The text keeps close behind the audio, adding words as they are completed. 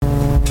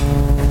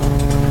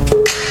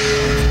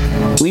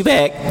We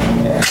back.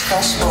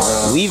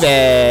 We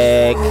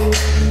back.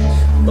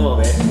 Come on,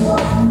 man.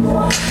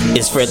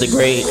 It's Fred the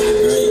Great.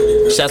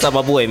 Shouts out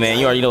my boy, man.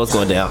 You already know what's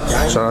going down.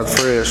 Shout out to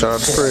Fred. Shout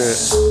out to Fred.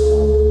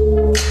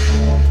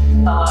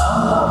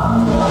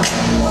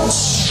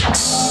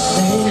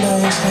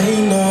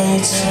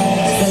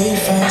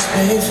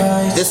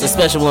 This is a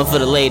special one for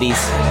the ladies.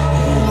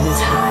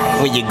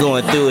 When you're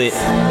going through it,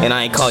 and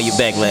I ain't call you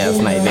back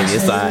last night, baby.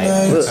 It's alright.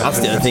 I'm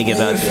still thinking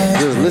about you.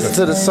 Just listen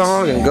to the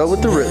song and go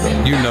with the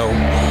rhythm. You know.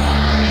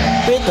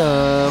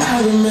 Rhythm.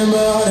 I remember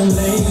all the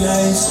late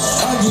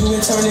nights,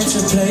 arguing turn into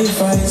play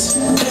fights.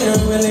 They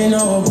don't really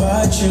know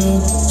about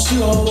you.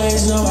 You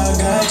always know I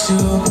got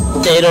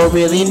you. They don't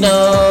really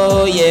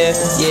know, yeah.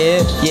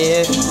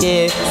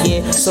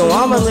 So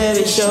I'ma let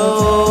it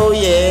show,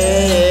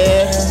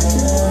 yeah.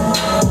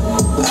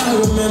 I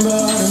remember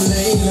all the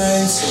late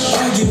nights,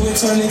 arguing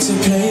turn into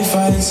play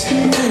fights.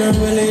 They don't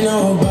really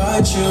know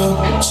about you.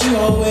 You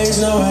always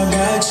know I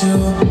got you.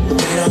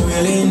 They don't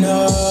really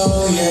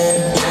know,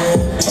 yeah.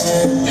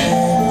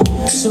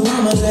 So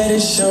I'ma let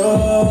it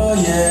show,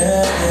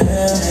 yeah.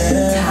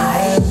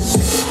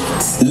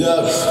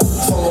 Look,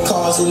 phone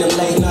calls in the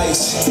late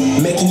nights,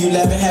 making you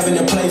laugh and having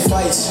to play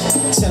fights.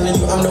 Telling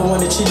you I'm the one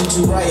that treated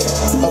you right.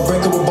 A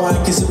breakable bond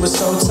cause it was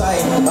so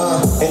tight.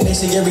 And they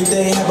say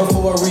everything happened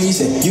for a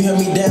reason. You held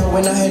me down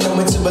when I had no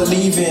one to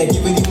believe in.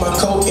 Giving you my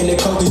coat in the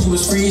coat cause you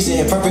was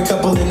freezing. Perfect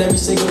couple in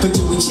every single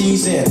picture we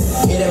cheesing.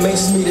 It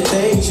amazes me the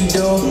things you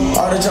do.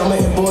 All the drama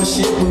and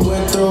bullshit we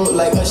went through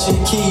like Usher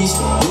Keys.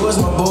 You was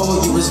my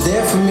boo, you was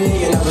there for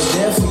me and I was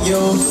there for you.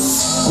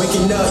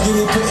 Waking up, you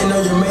be putting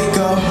on your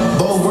makeup.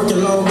 Both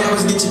working long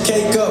hours, get your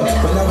cake up.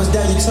 When I was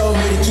down, you told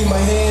me to keep my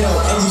head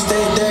up. And you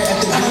stayed there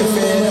after being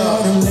fed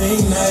up. Them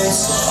late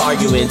nights,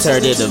 Argument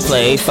turned into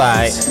play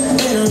fight.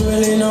 they don't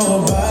really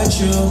know about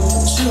you.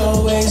 You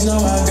always know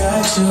I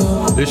got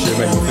you. This shit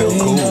make me feel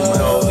cool, man.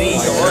 Oh, me,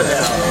 come on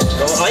now.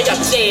 Oh, he got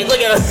the shade. Look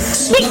at him.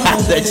 He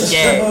got the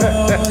shade.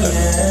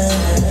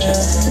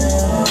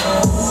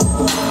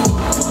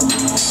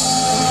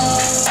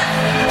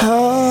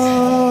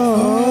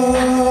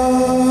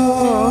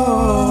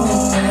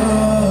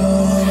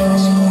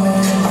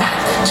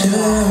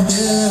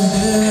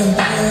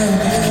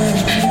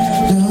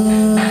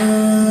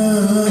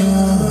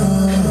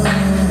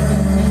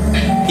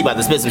 About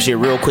to spit some shit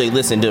real quick.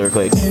 Listen to her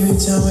quick. Every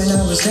time when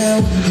I was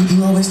down,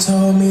 you always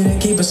told me to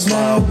keep a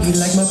smile. You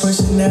like my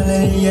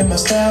personality and my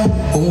style.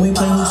 When we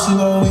play hoops, you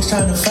always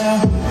trying to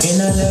foul. And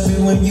I love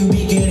it when you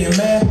be getting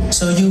mad.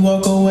 So you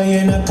walk away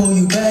and I pull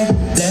you back.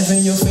 Laugh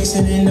in your face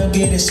and end up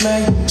getting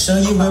smacked. Show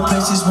you in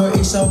places where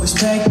it's always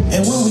packed.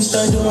 And when we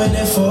start doing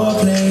that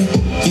foreplay,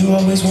 you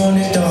always want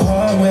it the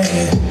hard way.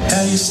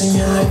 How you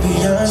singing like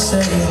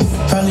Beyonce,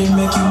 probably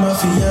make you my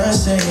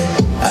fiance.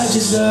 I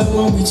just love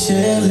when we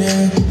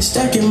chillin',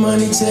 stacking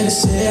money to the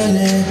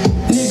ceiling.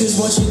 Niggas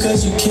want you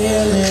cause you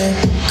killin'.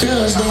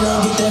 Girls, they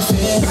don't get that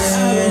feeling.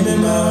 I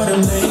remember all the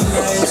late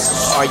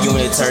nights.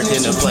 Argument turned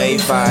into play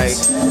fight.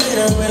 They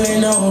don't really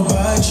know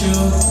about you.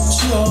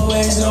 You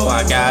always know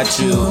I got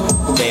you.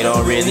 They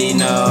don't really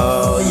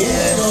know.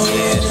 Yeah.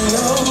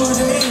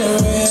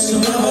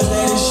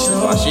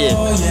 Oh shit. I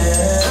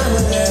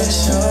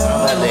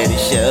let it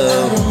show.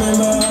 I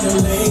remember all the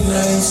late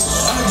nights.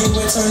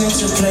 Arguing turn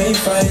into play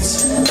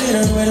fights. They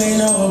don't really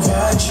know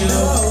about you. You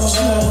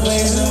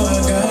always know I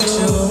got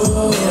you.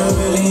 They don't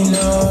really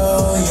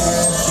know,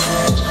 yeah.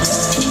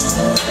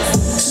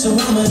 So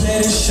I'ma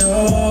let it show,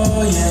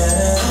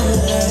 yeah. I'ma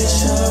let it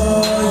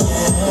show,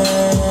 yeah.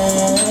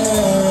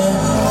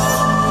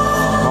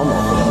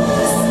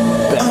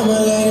 I'ma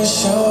let it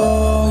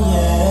show,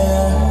 yeah.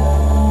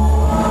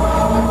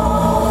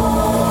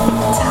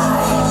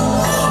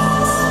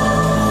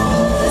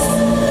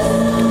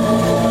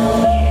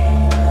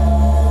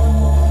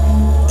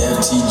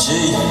 FTG,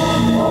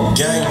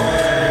 gang.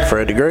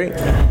 Fred the Great.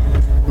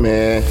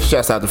 Man,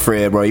 shouts out to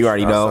Fred, bro. You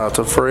already know. Shout out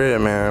to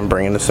Fred, man.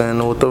 Bringing us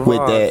in with the vibes.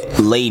 With that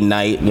late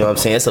night, you know what I'm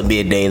saying? It's a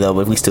big day though,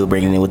 but we still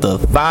bringing it in with the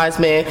vibes,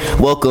 man.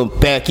 Welcome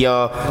back,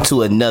 y'all,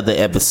 to another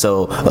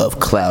episode of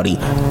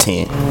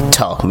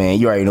CloudyTentTalk, man.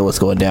 You already know what's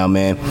going down,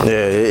 man.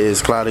 Yeah, it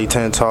is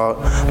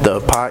CloudyTentTalk, the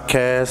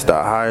podcast, the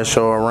highest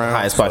show around.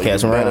 Highest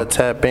podcast around. Better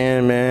tap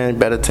in, man.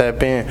 Better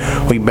tap in.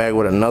 We back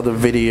with another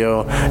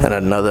video and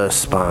another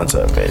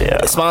sponsored video.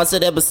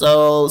 Sponsored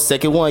episode,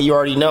 second one, you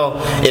already know.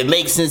 It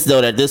makes sense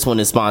though that this one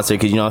is sponsored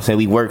because, you know what I'm saying,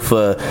 we work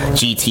for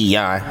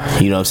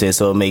GTI, you know what I'm saying,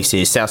 so it makes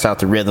sense. Shouts out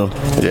to Rythm.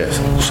 Yes,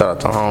 shout out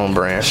to Home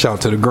Brand. Shout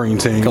out to the green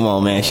team. Come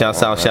on, man.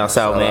 Shouts out,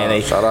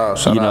 man. Shout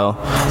out. You know,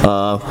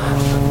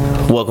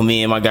 welcome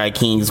in my guy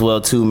King as well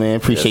too, man.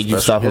 Appreciate you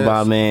stopping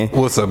by, man.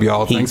 What's up,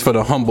 y'all? Thanks for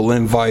the humble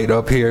invite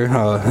up here.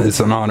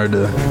 It's an honor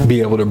to be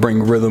able to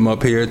bring Rythm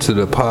up here to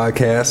the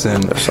podcast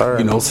and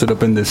you know, sit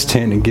up in this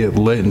tent and get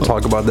lit and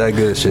talk about that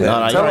good shit.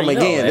 Tell them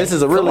again, this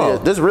is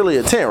really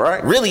a tent,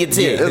 right? Really a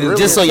tent. Yeah, really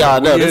just so y'all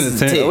know, this is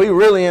a tent. We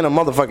really in a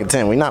motherfucking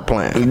tent. We not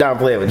playing. We not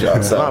playing with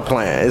y'all. So. Not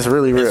playing. It's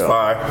really real. It's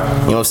fire.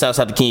 You know, shouts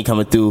out to King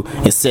coming through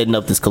and setting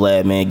up this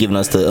collab, man, giving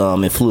us the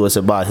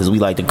influencer bot, as we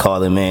like to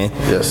call it, man.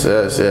 Yes.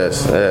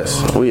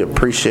 Yes, we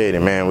appreciate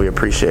it, man. We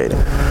appreciate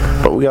it.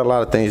 But we got a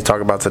lot of things to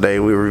talk about today.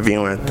 We're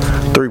reviewing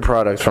 3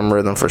 products from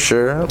Rythm for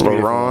sure: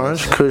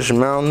 L'Orange, Kush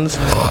Mountains,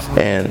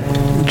 and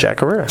Jack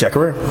Herrera.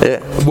 Yeah.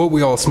 What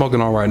we all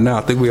smoking on right now?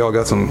 I think we all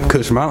got some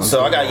Kush Mountains.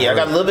 So I got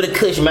a little bit of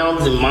Kush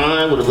Mountains in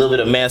mine with a little bit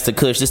of Master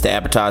Kush. This is the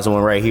appetizer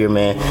one right here,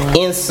 man.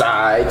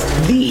 Inside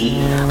the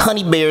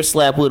Honey Bear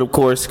Slapwood, of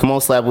course. Come on,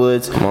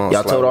 Slapwoods.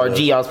 Y'all told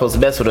RG y'all supposed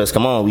to mess with us.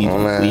 Come on, we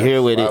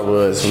here with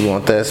Slapwoods. We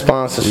want that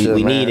sponsorship.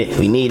 We need it.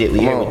 We need it. We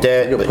here with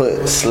that. You can put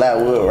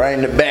Slapwood right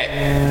in the back.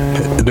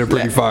 They're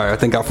pretty fire. I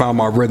think I found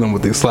my rhythm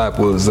with these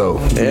Slapwoods, though.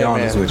 To be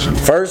honest with you.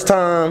 First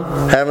time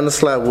having a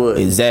Slapwood.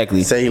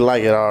 Exactly. Say he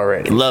like it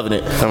already. Loving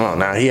it. Come on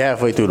now. He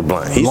halfway through the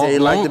blunt. He said he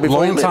liked it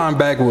before. Long time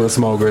backwoods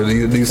smoker.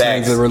 These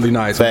things are really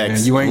nice, man.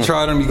 You ain't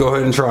tried them, you go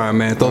ahead and try them,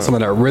 man. Throw some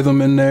of that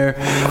rhythm in there.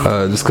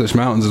 This Kush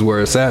Mountains is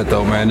where it's at,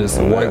 though, man. This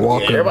White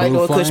Walker. Yeah, everybody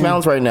going Kush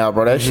Mountains right now,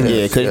 bro. That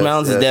shit. Kush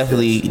Mountains is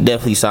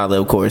definitely solid,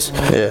 of course.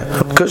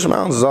 Yeah. Kush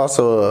Mountains is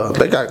also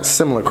they got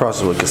similar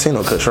crosses with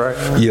Casino Kush, right?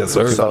 Yes,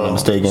 sir. If I'm not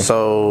mistaken.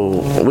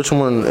 So which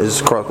one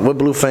is cross? What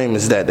Blue Flame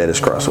is that is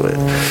crossed with?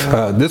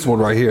 This one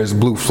right here is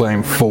Blue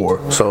Flame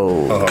 4.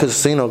 So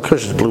Casino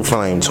Kush is Blue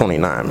Flame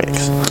 29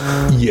 mix.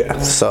 Yeah.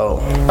 So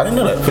I didn't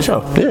know that for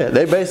sure. Yeah,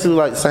 they basically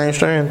like the same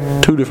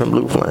strand, 2 different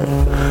Blue Flame.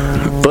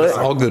 But That's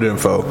all good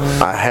info.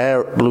 I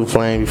had Blue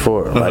Flame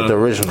before, like the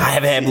original. I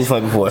haven't had Blue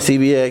Flame before.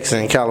 CBX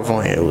in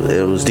California,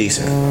 it was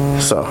decent.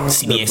 So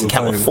CBX in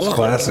California.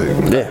 Classic.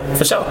 yeah,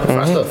 For sure.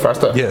 Fresh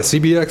stuff. Yeah,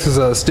 CBX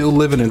is still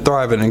living and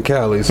thriving in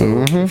Cali.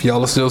 So if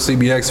y'all are still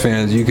CBX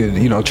fans, you could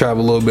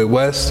travel a little bit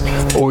west,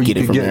 or you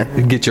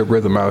could get your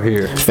rhythm out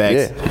here.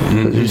 Facts.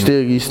 yeah.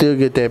 You still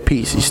get that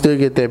piece. You still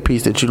get that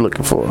piece that you're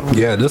looking for.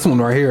 Yeah, this one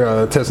right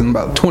here testing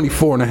about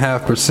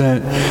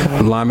 24.5%,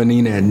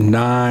 limonene at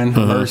 9,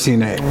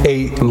 myrcene at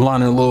 8,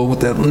 lining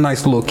with that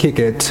nice little kick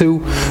at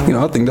 2.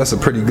 I think that's a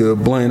pretty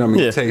good blend. I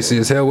mean, tasty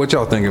as hell. What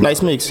y'all thinking?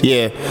 Nice mix,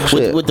 yeah.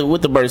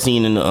 With the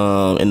myrcene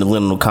and the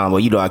linalool combo,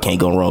 I can't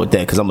go wrong with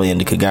that because I'm an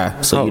indica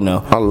guy. So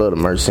I love the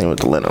myrcene with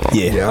the linalool.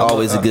 Yeah,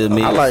 always a good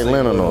mix. I like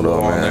linalool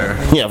though,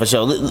 man. Yeah, for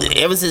sure.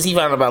 Ever since he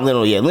found out about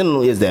linalool,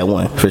 linalool is that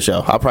one for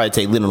sure. I'll probably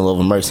take linalool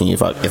over myrcene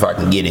if I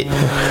can get it.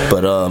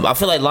 But I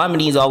feel like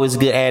limonene is always a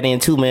good add-in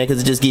too, man,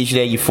 because it just gives you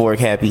that euphoric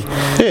happy.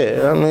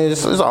 Yeah, I mean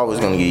it's always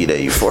gonna give you that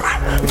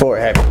euphoric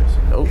happiness.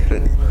 Oh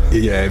shit.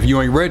 Yeah, if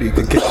you ain't ready, you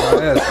can kick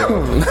your ass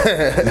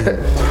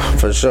though.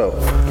 For sure.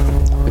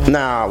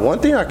 Now, one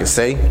thing I can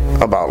say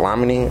about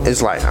limonene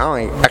is like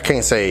I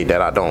can't say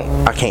that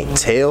I can't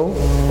tell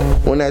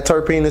when that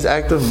terpene is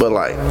active, but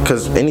like,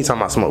 cause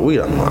anytime I smoke weed,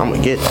 I'm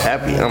gonna get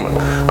happy. I'm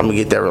gonna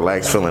get that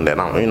relaxed feeling that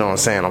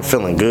I'm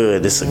feeling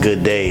good. This is a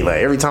good day.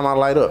 Like every time I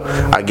light up,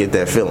 I get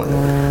that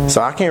feeling.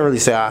 So I can't really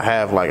say I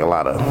have like a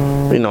lot of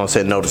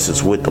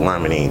notices with the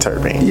limonene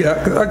terpene.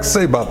 Yeah, I can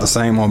say about the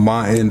same on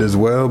my end as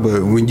well.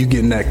 But when you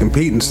get in that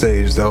competing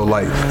stage though,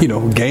 like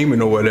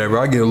gaming or whatever,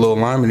 I get a little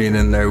limonene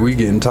in there. We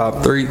getting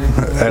top 3.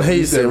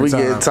 He said we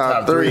get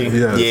top 3.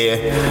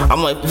 Yeah.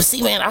 I'm like,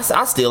 see, man,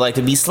 I still like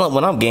to be slumped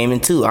when I'm gaming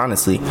too.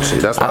 Honestly, see,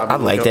 that's why I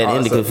like that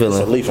indica feeling.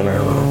 There's a leaf in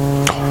there.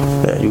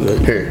 Yeah, you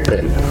good. Here.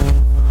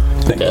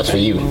 That's for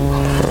you.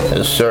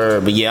 Yes,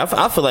 sir. But yeah,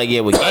 I feel like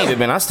with gaming,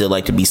 man, I still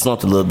like to be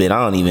slumped a little bit.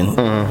 I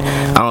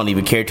don't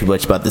even care too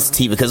much about the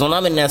sativa because when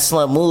I'm in that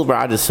slump mood, bro,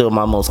 I just feel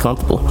my most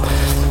comfortable.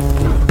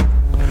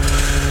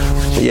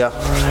 Yeah,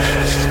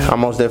 I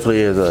most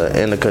definitely is an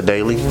indica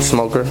daily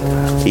smoker.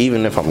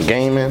 Even if I'm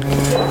gaming,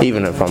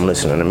 even if I'm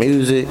listening to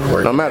music,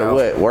 no matter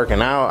what,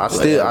 working out,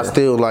 I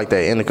still like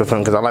that indica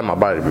feeling because I like my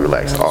body to be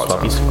relaxed all the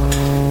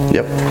time.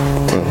 Yep.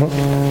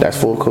 That's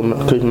full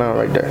Kush Mountain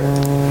right there.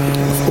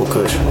 Full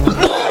Kush.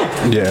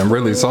 Yeah, and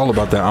really it's all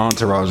about that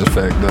entourage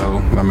effect though.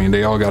 I mean,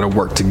 they all got to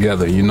work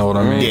together, you know what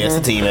I mean? Yeah, it's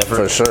a team effort.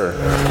 For sure.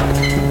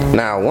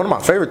 Now, one of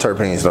my favorite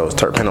terpenes though is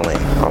terpinolene.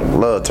 I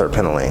love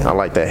terpinolene. I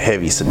like that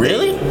heavy sedate.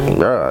 Really?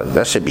 Bruh,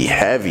 that should be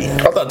heavy.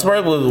 I thought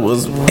terpinolene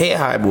was head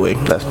high, boy.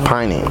 That's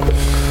piney.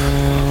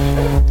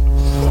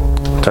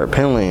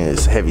 Terpinolene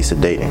is heavy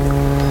sedating.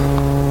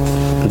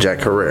 Jack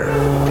Herrera.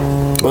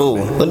 Oh,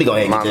 let me go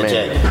ahead and get that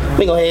jack. Let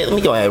me go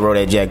ahead and roll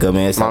that jack up,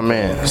 man. My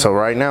man. So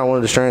right now, one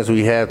of the strains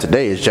we have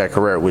today is Jack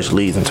Herrera, which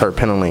leads in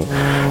terpinolene.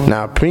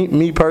 Now,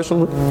 me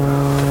personally,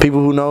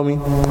 people who know me,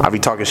 I be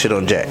talking shit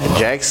on Jack.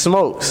 Jack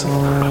smokes.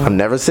 I've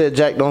never said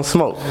Jack don't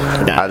smoke.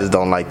 I just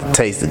don't like the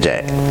taste of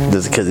Jack,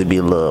 just because it be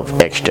a little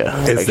extra.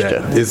 It's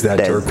that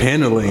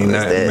terpinolene,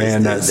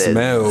 that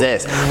smell.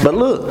 Zest. But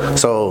look,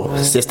 so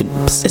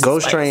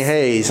Ghost Train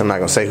Haze, I'm not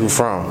gonna say who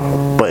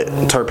from, but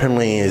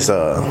terpinolene is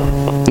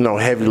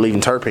heavy leaving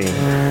terpene.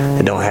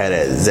 It don't have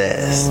that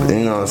zest.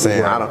 You know what I'm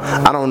saying? Right.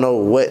 I don't know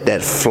what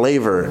that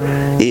flavor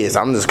is.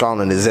 I'm just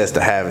calling it a zest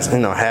to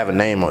have a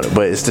name on it,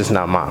 but it's just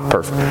not my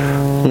perfect,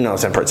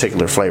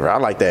 particular flavor. I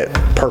like that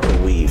purple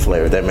weed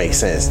flavor. That makes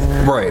sense.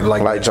 Right,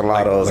 like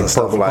gelatos and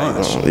stuff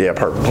like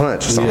purple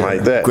punch or something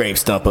like that. Grape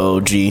Stumper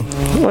OG.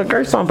 Well,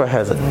 Grape Stumper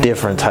has a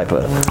different type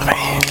of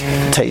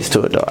taste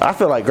to it though. I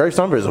feel like Grape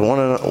Stumper is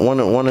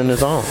one in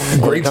its own.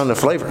 Grape on the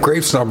flavor.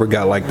 Grape Stumper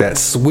got like that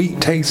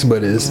sweet taste,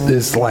 but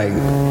it's like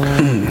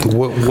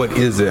What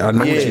is it? I know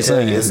what you're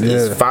saying.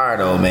 It's fire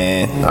though,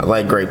 man. I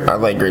like grape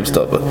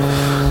stuff. But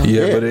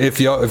but if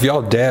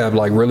y'all dab,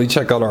 like really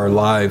check out our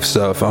live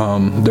stuff.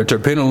 The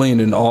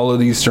terpenoline in all of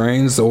these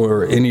strains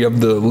or any of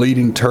the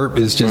leading terp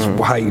is just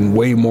heightened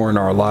way more in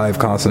our live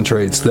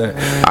concentrates. That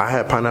I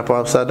had pineapple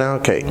upside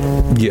down cake.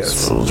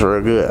 Yes, it was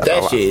real good.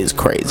 That shit is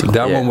crazy.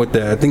 That one with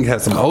that, I think it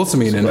has some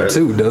osamine in it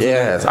too, doesn't it?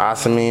 Yeah, it's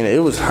osamine. It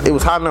was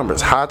high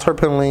numbers, high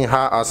terpenoline,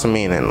 high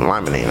osamine, and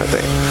limonene, I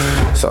think.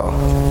 So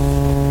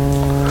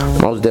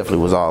most definitely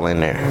was all in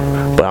there,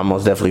 but I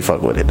most definitely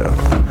fuck with it though.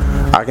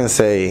 I can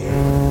say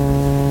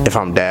if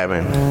I'm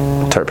dabbing,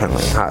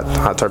 terpenoline,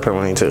 high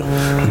terpenoline too.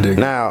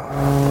 Now,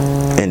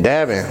 in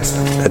dabbing,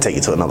 I take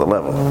it to another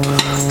level.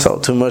 So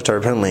too much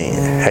terpenoline,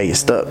 hey, you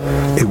stuck.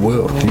 It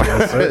will.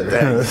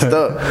 You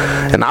stuck.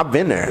 And I've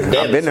been there.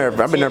 I've been there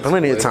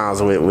plenty of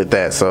times with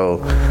that.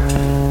 So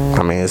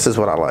I mean, this is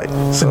what I like.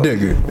 So,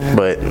 dig it.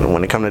 But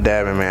when it comes to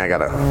dabbing, man, I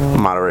gotta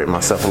moderate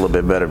myself a little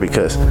bit better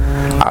because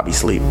I'll be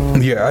sleep.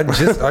 Yeah,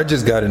 I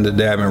just got into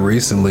dabbing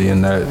recently,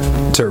 and that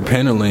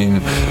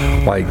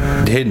terpenoline, like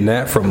hitting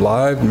that from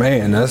live,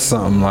 man, that's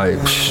something like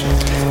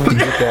you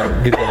get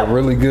that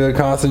really good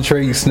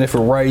concentrate, you sniff it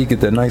right, you get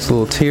that nice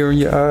little tear in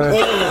your eye.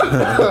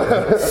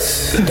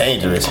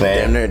 Dangerous,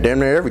 man. Damn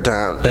near every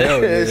time.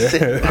 Hell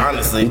yeah.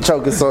 Honestly,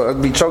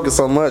 be choking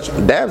so much.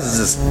 Dabs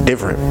is just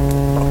different.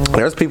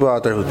 There's people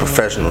out there who's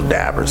professional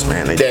dabbers,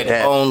 man.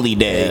 They only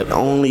dab. They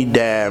only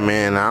dab,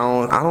 man.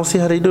 I don't see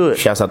how they do it.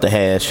 Shouts out to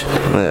Hash.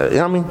 Yeah, you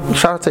know what I mean?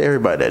 Shout out to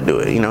everybody that do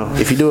it. You know,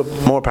 if you do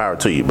it, more power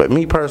to you. But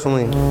me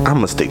personally, I'm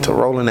gonna stick to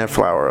rolling that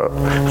flour up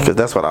because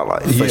that's what I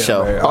like. For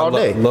sure, man, all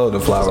day. Love the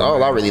flour. That's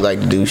all I really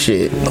like to do.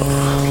 Shit.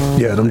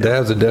 Yeah, them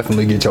dabs will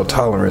definitely get your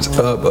tolerance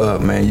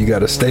up, man. You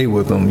gotta stay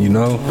with them, you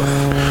know.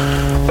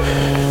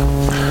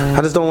 I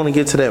just don't want to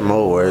get to that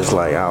mode where it's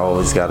like I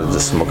always gotta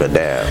just smoke a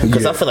dab.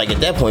 Because I feel like at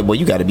that point, boy,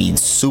 you gotta be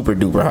super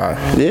duper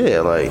high.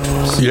 Yeah, like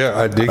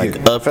I dig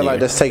it. I feel like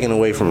that's taken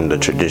away from the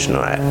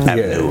traditional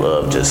avenue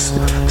of just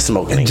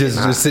smoking. And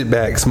just sit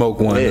back, smoke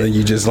one, and then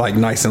you just like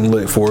nice and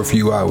lit for a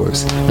few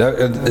hours.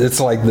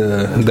 It's like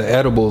the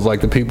edibles,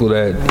 like the people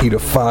that eat a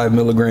 5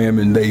 milligram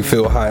and they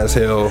feel high as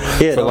hell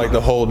for like the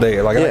whole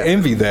day. Like I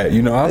envy that,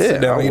 you know. I'll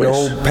sit down and eat a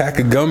whole pack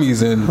of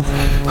gummies and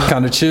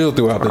kind of chill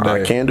throughout the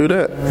day. I can't do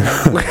that.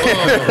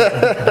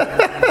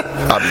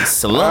 I'll be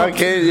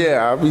slumped.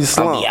 I'll be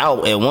slumped. I'll be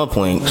out at one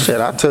point. Shit,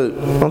 I took.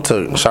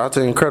 Shout out to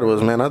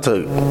Incredibles, man. I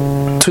took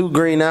 2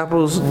 green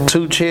apples,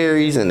 2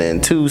 cherries, and then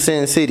 2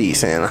 Sin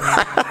Cities, and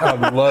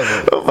I love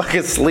it. I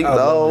fucking sleep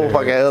the whole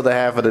fucking other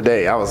half of the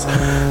day. I was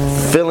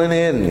feeling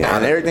it, and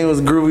everything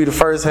was groovy the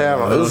first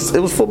half. It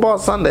was football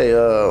Sunday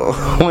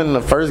when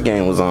the first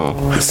game was on.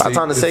 By the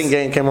time the second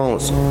game came on,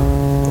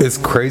 it's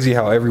crazy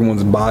how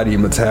everyone's body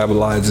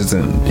metabolizes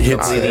and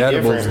hits the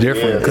edibles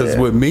different. Because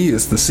with me,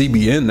 it's the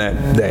CBN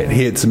that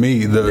hits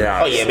me.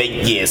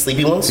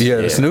 Sleepy ones. Yeah,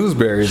 the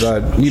snoozeberries.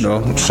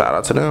 Shout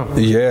out to them.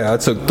 Yeah, I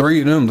took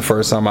 3 of them the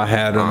first time I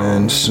had them,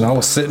 and I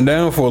was sitting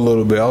down for a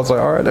little bit. I was like,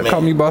 all right, that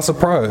caught me by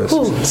surprise.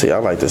 See, I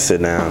like to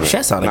sit down.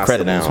 That's on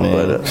Incredibles,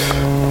 man. But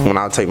when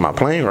I take my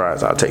plane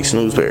rides, I take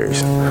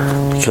snoozeberries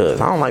because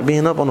I don't like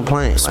being up on the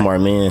plane. Smart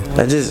man.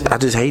 I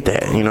just hate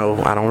that. You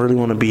know, I don't really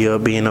want to be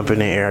up, being up in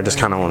the air. I just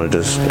kind of want to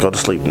just go to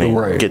sleep and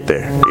then get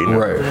there. You know?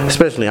 Right.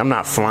 Especially, I'm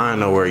not flying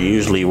nowhere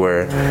usually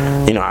where,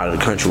 you know, out of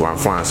the country where I'm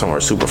flying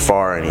somewhere super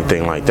far or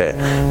anything like that.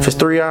 If it's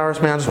 3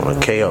 hours, man, I just want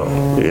to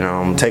KO. You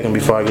know, I'm taking them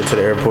before I get to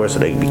the airport so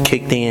they can be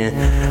kicked in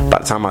by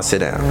the time I sit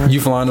down.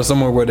 You flying to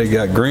somewhere where they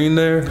got green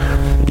there?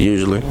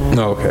 Usually.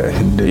 Okay.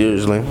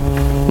 Usually.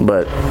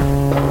 But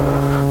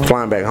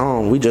flying back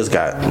home, we just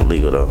got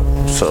legal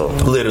though. So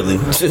literally.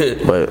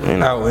 But you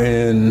know, out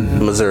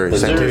in Missouri.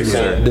 St.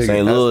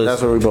 Louis.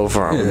 That's where we both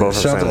from. Yeah, we both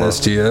shout from to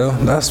St. Louis.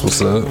 STL. That's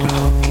what's up.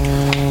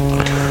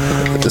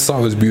 It's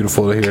always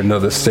beautiful to hear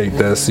another state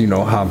that's, you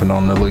know, hopping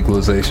on the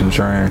legalization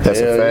train. That's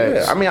a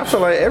fact. Yeah. I mean, I feel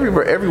like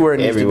everywhere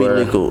needs to be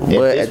legal,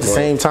 but at the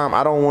same time,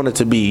 I don't want it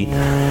to be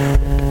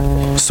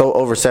so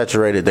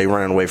oversaturated they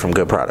running away from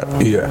good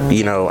product. Yeah.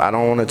 You know, I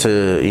don't want it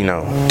to, you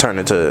know, turn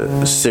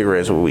into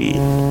cigarettes with weed.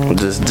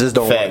 Just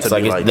don't Facts,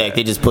 want it to be like that.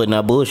 they just putting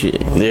out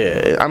bullshit.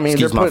 Yeah. I mean,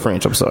 excuse my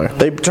French, I'm sorry.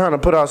 They trying to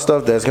put out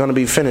stuff that's going to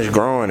be finished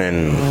growing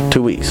in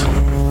 2 weeks.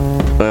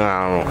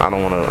 I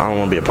don't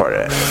want to be a part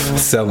of that.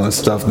 Selling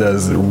stuff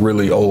that's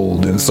really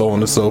old and so on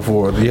and so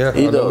forth. Yeah,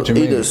 I know what you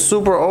mean. Either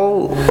super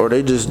old or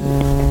they just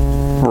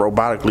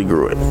robotically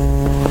grew it.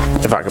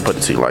 If I can put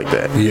it to you like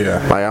that. Yeah.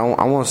 Like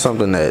I want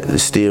something that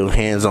is still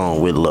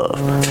hands-on with love.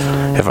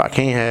 If I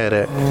can't have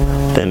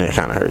that, then it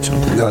kind of hurts me.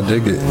 I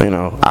dig it. You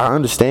know, I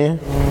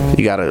understand.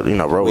 You gotta, you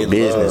know, roll with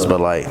business,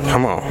 but like,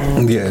 come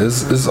on. Yeah,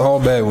 it's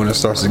all bad when it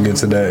starts to get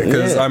to that.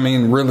 Because I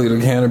mean, really,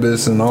 the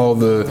cannabis and all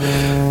the,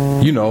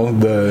 you know,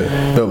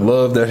 the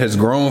love that has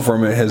grown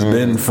from it has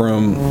been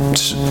from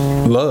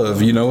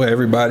love. You know,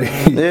 everybody.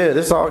 Yeah,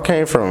 this all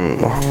came from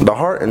the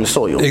heart and the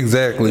soil.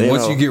 Exactly.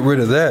 Once you get rid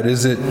of that,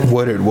 is it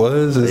what it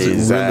was? Is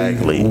is it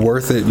really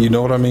worth it? You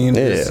know what I mean?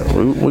 Yeah,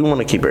 we want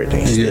to keep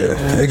everything still.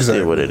 Yeah, exactly.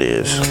 Still what it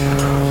is.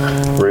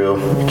 Real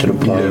to the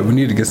point. Yeah, we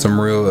need to get some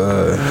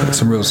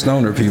real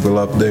stoner people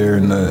up there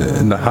in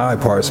the high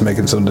parts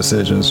making some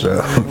decisions.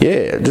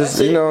 Yeah,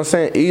 just you know what I'm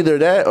saying. Either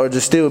that or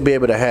just still be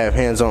able to have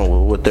hands on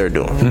with what they're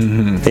doing.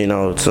 Mm-hmm. You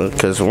know,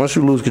 because once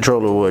you lose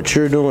control of what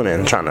you're doing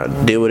and trying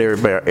to deal with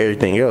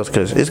everything else,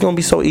 because it's gonna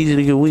be so easy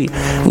to get weed.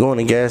 Go in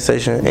a gas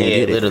station and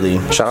get it. Literally.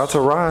 Shout out to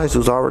Rise,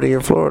 who's already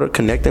in Florida,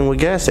 connecting with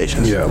gas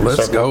stations. Yeah,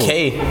 let's Circle go.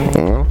 K.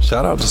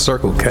 Shout out to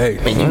Circle K.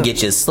 And you can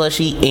get your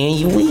slushy and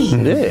your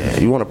weed. Yeah,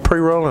 you want a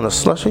pre-roll and a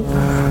slushy,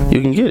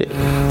 you can get it.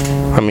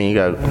 I mean, you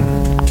gotta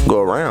go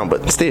around,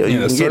 but still,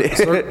 you can get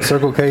it.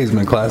 Circle K has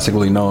been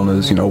classically known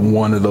as, you know,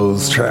 one of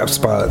those trap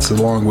spots,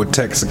 along with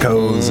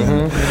Texaco's,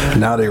 and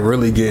now they're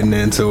really getting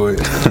into it.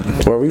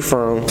 Where we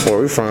from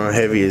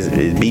heavy is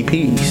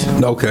BP's.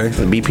 Okay.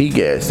 The BP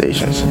gas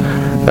stations.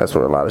 That's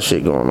where a lot of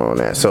shit going on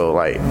at. So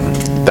like,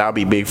 that'll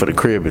be big for the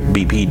crib if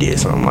BP did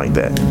something like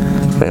that.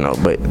 You know,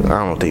 but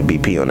I don't think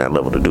BP on that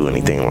level to do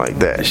anything like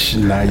that.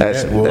 Not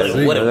That's, yet. We'll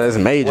see. that's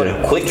major. What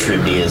a Quick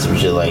Trip did some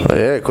shit like that.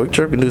 Yeah, Quick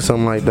Trip can do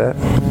something like that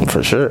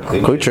for sure.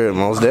 Quick Trip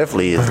most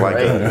definitely is like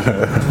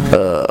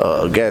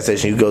a gas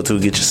station you go to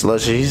get your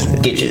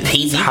slushies, Get your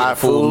heat, hot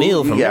full food.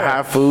 meal from you get there.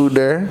 hot food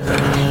there.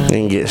 You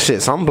can get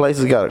shit. Some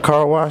places got a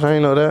car wash. I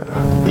ain't know that.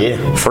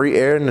 Yeah. Free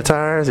air in the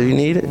tires if you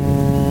need it.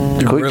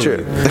 Quick Really?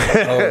 Trip.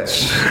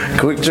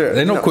 Quick Trip.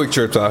 They no quick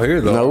trips out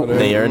here though. Nope.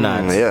 They are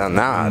not. Yeah,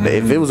 nah.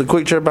 If it was a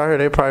Quick Trip out here,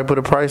 they probably put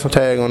a price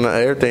tag on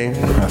everything.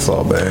 That's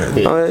all bad.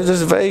 It's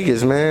just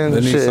Vegas, man.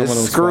 They need Shit, some of it's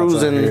them screws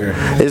spots out here.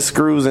 it's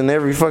screws in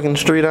every fucking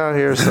street out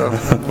here. So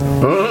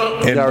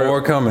And gotta-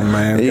 more coming,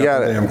 man. you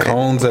Got gotta- damn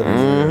cones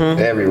everywhere.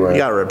 Everywhere. you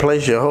gotta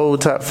replace your whole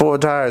 4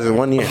 tires in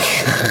 1 year.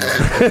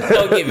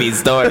 Don't get me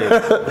started.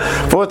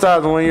 4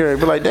 tires in 1 year.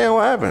 Be like, damn,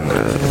 what happened?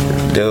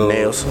 Dude.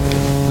 Nails.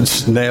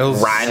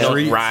 Nails,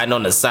 Riding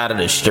on the side of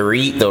the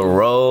street, the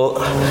road.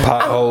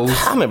 potholes.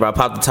 I remember I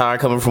popped the tire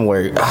coming from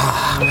work.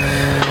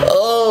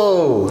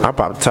 Oh, I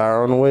popped a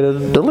tire on the way to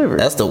deliver.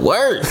 that's the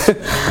worst.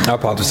 I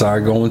popped the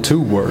tire going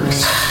to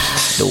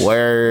works. The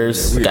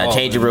worst. Gotta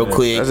change it real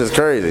quick. That's just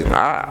crazy.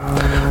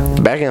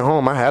 Back at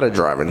home, I had a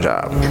driving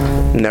job.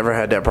 Never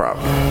had that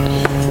problem.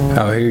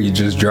 Out here, you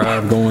just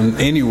drive going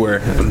anywhere.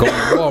 Going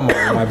to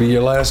Walmart might be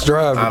your last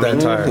drive with that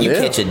tire. You Yeah.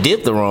 catch a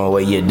dip the wrong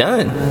way, you're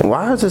done.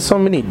 Why is there so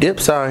many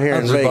dips out here I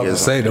in was just about to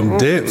Vegas? say them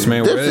dips,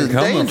 man. Dips Where is they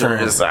coming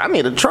dangerous. from? I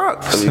need a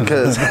truck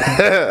because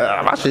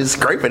my shit's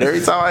scraping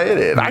every time I hit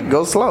it. I can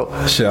go slow.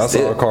 Shit, I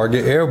saw a car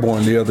get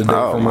airborne the other day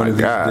Oh from my one of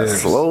these God!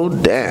 dips. Slow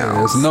down.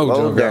 Yeah, it's no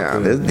Slow joke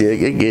out down. there.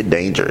 It get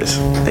dangerous.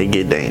 It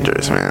get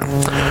dangerous,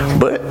 man.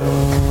 But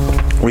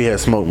we had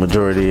smoked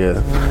majority of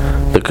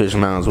the Kush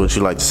Mountains. What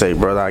you like to say,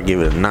 brother? I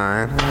give it a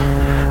 9.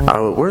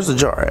 Where's the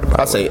jar at?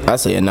 I say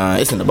a 9.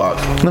 It's in the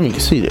box. Let me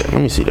see that.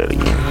 Let me see that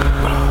again.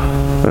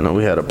 I know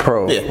we had a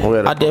pro. Yeah, we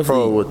had I a pro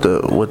definitely-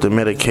 with the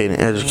medicating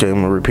educating.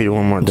 I'm gonna repeat it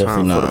one more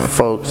time Definitely for the not.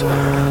 folks.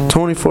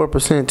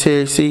 24%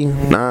 THC,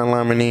 9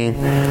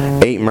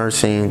 limonene, 8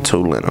 myrcene,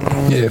 2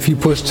 linalool. Yeah, if you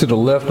push to the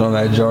left on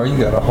that jar, you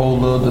got a whole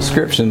little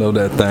description of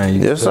that thing.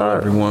 You Yes, can tell sir.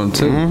 everyone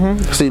too.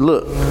 See,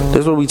 look, this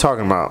is what we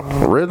talking about.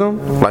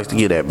 Rythm likes to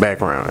give that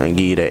background and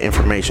give you that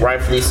information,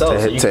 Rightfully so,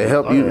 so you to can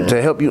help learn.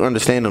 you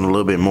understand it a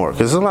little bit more.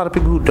 Because there's a lot of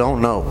people who don't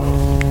know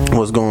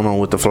what's going on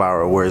with the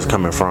flower, or where it's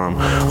coming from,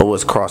 or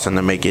what's crossing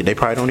to make it. They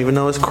probably don't even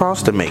know it's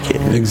crossed to make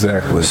it.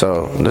 Exactly.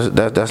 So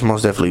that's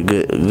most definitely a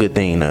good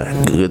thing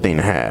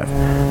to have.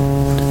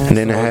 And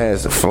then it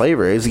has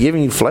flavor. It's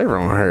giving you flavor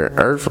on her.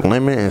 Earth,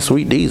 lemon, and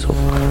sweet diesel.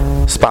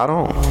 Spot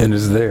on. And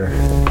it's there.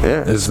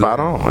 Yeah, It's spot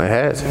there. on. It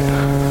has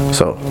it.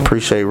 So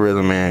appreciate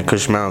Rythm, man.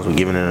 Kush Mountains, we're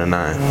giving it a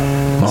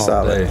 9. All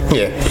Solid. day.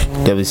 Yeah,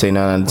 definitely say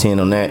 9 out of 10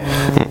 on that.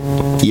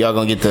 Y'all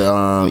gonna get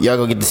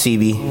the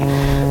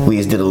CB. We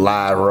just did a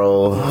live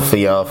roll for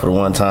y'all for the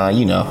one time.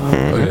 You know,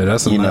 Oh, yeah,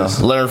 that's a nice.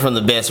 learn from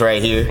the best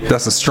right here.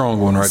 That's a strong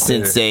one right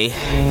there. Sensei,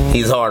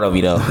 he's hard on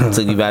me though.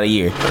 Took me about a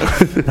year.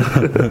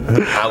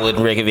 I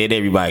wouldn't recommend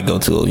everybody go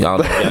to him. Y'all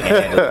know y'all can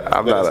handle it.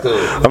 I'm But not. it's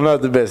cool. I'm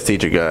not the best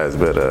teacher, guys,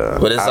 but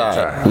But it's I'll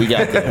alright. try. We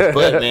got this.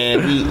 But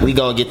man, we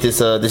gonna get this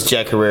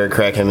Jack Herrera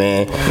cracking,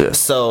 man. Yeah.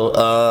 So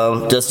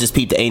let's just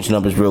peep the ancient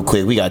numbers real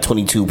quick. We got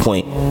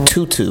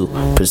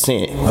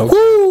 22.22%.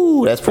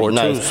 Woo! That's pretty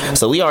nice.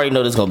 So we already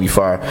know this is gonna be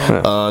fire.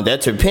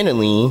 That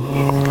terpenylene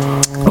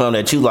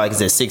that you like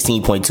is at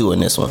 16.2 in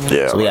this one.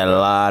 Yeah, So we got a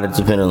lot of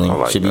terpenylene.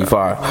 like Should be that.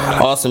 fire.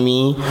 Awesome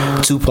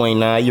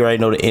 2.9. You already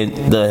know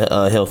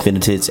the health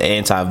benefits: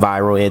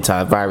 antiviral,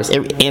 antivirus,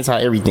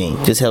 anti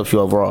everything. Just helps you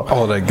overall.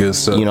 All that good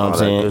stuff. You know what I'm that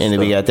saying? good And then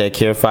we stuff. got that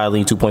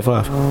carotene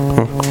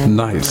 2.5.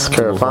 Nice.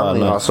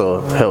 Carotene also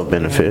a health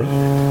benefit.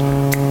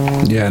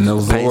 Yeah, and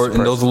those lower,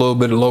 and those a little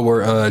bit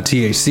lower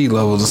THC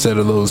levels instead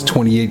of those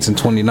 28s and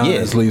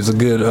 29s leaves a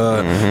good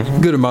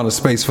good amount of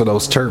space for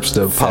those terps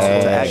to pop up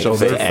and show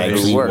their face.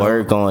 Actually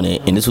work on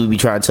it, and this is what we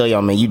try to tell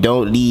y'all, man. You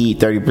don't need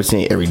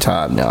 30% every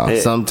time now. Yeah.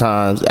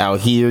 Sometimes out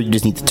here you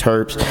just need the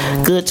terps.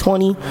 Good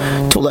 20,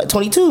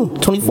 22,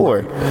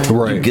 24.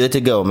 Right. You're good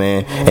to go,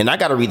 man. And I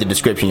gotta read the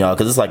description, y'all,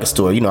 because it's like a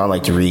story. You know, I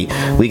like to read.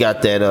 We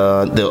got that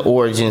the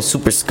Origin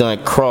Super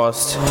Skunk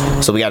crossed.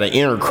 So we got an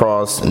inner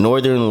cross,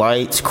 Northern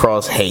Lights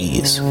cross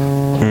Haze.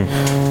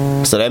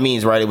 So that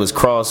means, right, it was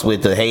crossed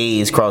with the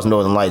Haze, crossed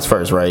Northern Lights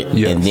first, right?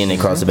 Yes. And then they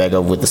crossed it back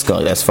up with the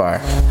skunk. That's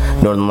fire.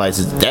 Northern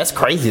Lights that's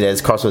crazy that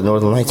it's crossed with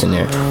Northern Lights in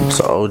there.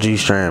 So OG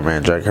strand,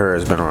 man. Jack Herr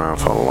has been around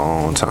for a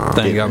long time.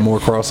 They got more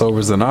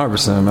crossovers than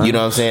Iverson, man. You know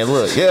what I'm saying?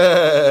 Look,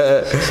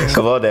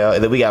 come on now.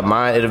 And then we got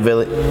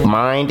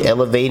Mind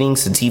Elevating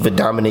Sativa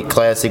Dominant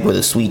Classic with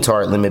a sweet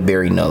tart lemon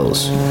berry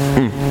nose.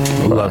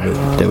 Love it.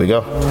 There we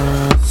go.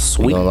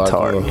 Sweet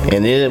tart.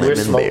 And then we're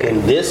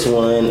smoking this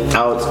one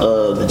out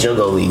of the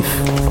Jungle Leaf.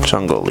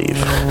 Jungle Leaf.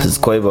 This is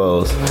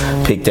Quavo's.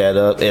 Pick that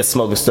up at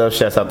Smoking Stuff.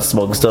 Shouts out to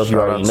Smoking Stuff. You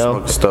already know.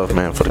 Smoking Stuff,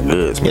 man, for the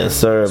goods, man. Yes,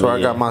 sir. That's where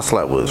I got my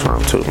Slapwoods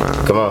from, too, man.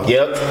 Come on.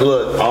 Yep.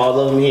 Look, all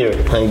of them here.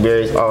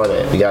 Honeyberries, all of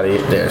that. We got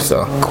it there,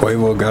 so.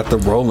 Quavo got the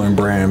rolling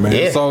brand, man. Yeah.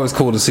 It's always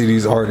cool to see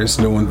these artists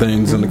doing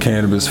things in the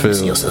cannabis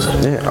field.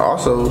 Yeah.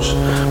 Also,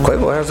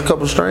 Quavo has a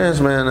couple strands,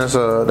 man.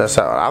 That's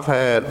how I've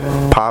had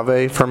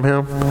Pave from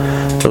him.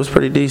 It was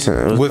pretty decent.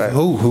 It was with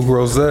who? Who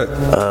grows that?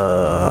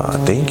 I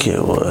think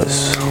it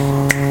was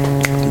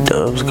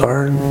Dub's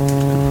Garden.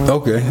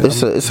 Okay,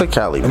 it's a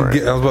Cali brand.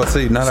 I was about to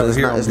say not out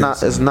here.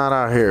 It's not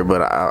out here,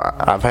 but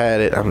I've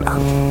had it.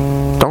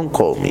 Don't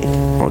quote me,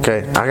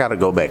 okay? I gotta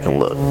go back and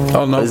look.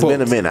 Oh no, it's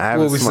been a minute. I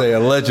haven't what we say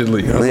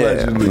allegedly.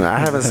 I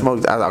haven't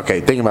smoked.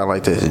 Okay, think about it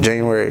like this.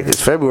 January.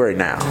 It's February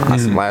now.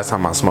 Last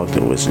time I smoked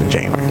it was in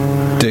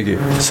January. Dig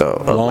it. So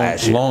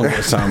last year. Long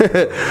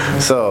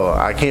time. So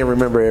I can't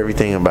remember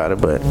everything about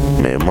it, but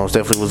man, most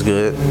definitely was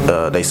good.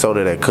 They sold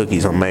it at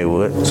Cookies on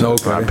Maywood, so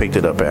I picked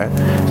it up at.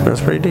 That's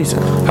pretty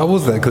decent. How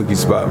was that cookie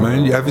spot,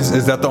 man?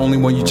 Is that the only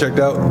one you checked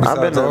out? I've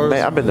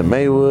been to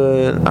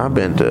Maywood. I've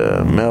been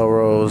to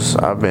Melrose.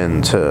 I've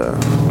been to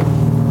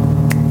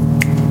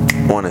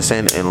one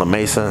in La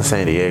Mesa in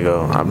San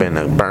Diego. I've been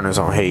to Burners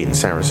on Haight in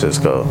San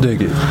Francisco.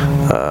 Dig it.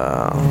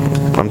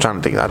 I'm trying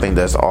to think. I think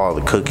that's all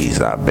the cookies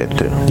that I've been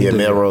to. Yeah,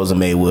 Melrose and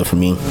Maywood for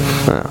me.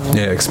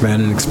 Yeah,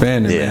 expanding,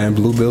 man.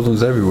 Blue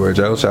buildings everywhere,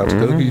 Joe. Shout out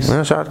to Cookies.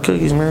 Man, shout out to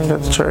Cookies, man.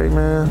 Got the trade,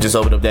 man. Just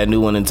opened up that new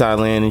one in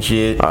Thailand and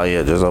shit. Oh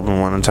yeah, just opened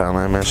one in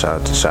Thailand, man.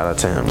 Shout out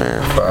to him,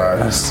 man.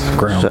 That's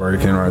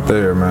groundbreaking right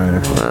there,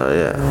 man. Oh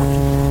yeah.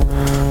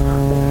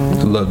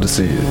 Love to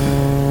see it.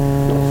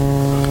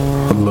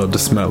 Love to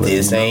smell it.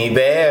 This ain't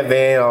bad,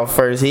 man. On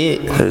first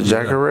hit, it's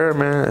Jack Herrera,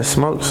 man. It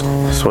smokes.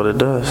 That's what it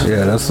does.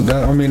 Yeah, that's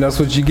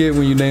what you get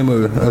when you name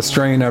a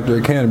strain after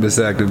a cannabis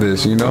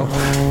activist. You know,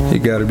 you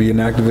got to be an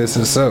activist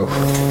yourself.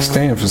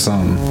 Stand for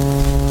something.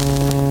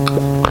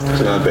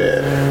 It's not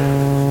bad.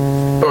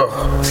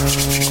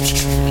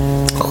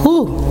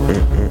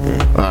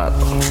 Alright.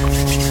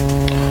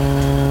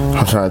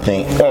 I'm trying to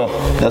think. Oh,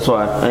 that's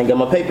why I ain't got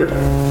my paper.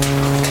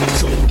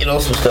 So get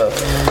on some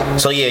stuff.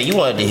 So yeah, you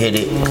wanted to hit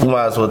it. We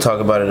might as well talk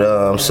about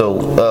it.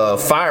 So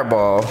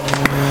Fireball,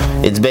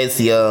 it's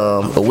basically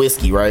a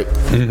whiskey, right?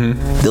 Mm-hmm.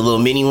 The little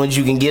mini ones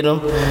you can get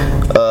them.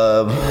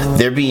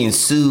 They're being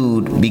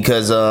sued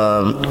because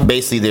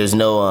basically there's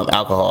no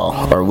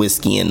alcohol or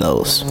whiskey in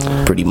those,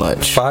 pretty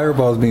much.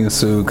 Fireball's being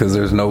sued because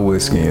there's no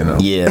whiskey in them.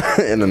 Yeah.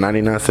 In the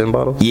 99-cent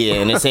bottle? Yeah,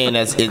 and they're saying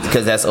that's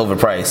because that's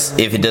overpriced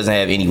if it doesn't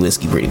have any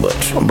whiskey, pretty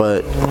much.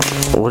 But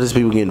what is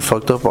people getting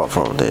fucked up off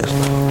of this?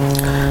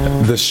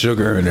 The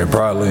sugar in it,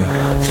 probably.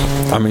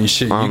 I mean,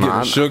 shit, you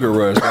get a sugar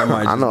rush. That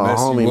might just I know a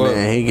homie,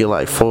 man, he get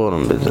like 4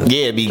 of them bitches.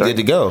 Yeah, it'd be good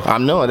to go. I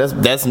know,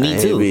 that's me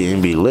too.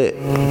 It'd be lit.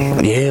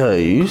 Yeah,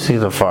 you see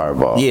the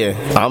Fireball. Yeah,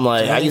 I'm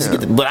like, I used to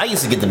get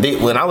the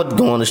big, when I would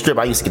go on the strip,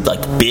 I used to get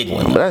like the big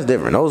one. But that's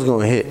different. Those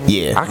gonna hit.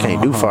 Yeah. I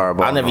can't do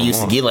Fireball. I never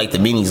used to get like the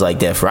minis like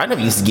that. I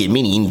never used to get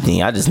mini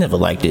anything. I just never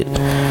liked it.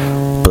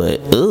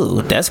 But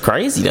ooh, that's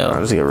crazy though. I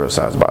just get a real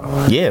size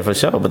bottle. Yeah, for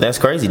sure. But that's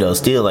crazy though.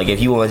 Still, like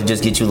if you want to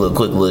just get you a little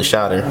quick little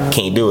shotter,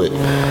 can't do it.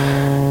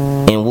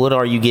 And what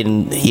are you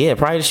getting? Yeah,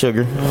 probably the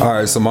sugar. All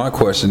right, so my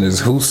question is,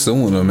 who's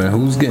suing them and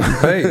who's getting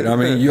paid? I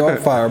mean, y'all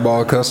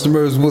Fireball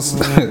customers, what's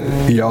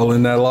y'all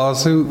in that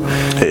lawsuit?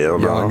 Hell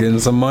no. Y'all getting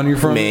some money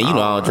from man, you know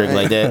I don't drink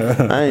like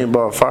that. I ain't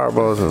bought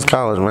Fireball since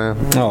college, man.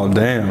 Oh,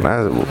 damn.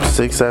 That was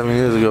 6-7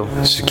 years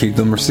ago. Should keep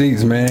them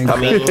receipts, man. I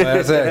mean,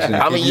 class action.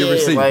 Keep your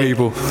receipt, like,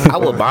 people. I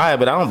would buy it,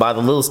 but I don't buy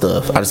the little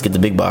stuff. I just get the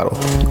big bottle.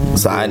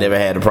 So I never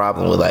had a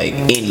problem with like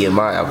any of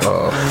my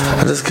alcohol.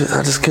 I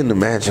just couldn't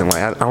imagine.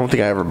 Like I don't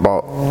think I ever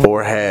bought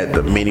or had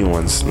the mini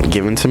ones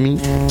given to me.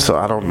 So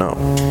I don't know.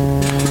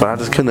 But I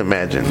just couldn't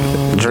imagine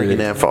drinking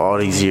that for all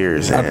these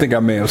years. I think I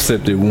may have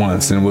sipped it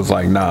once and was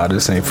like, nah,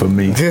 this ain't for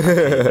me.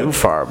 New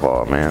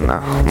Fireball, man.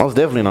 Nah, most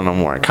definitely not no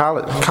more. In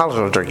college I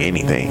was drinking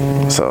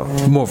anything. So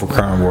More of a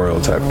Crown Royal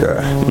type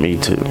guy. me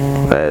too.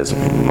 That's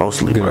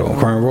mostly Good my, old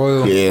Crown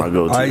Royal. Yeah. my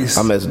go-to. Ice.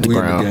 I mess with the we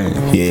in Crown.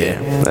 game.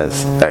 Yeah.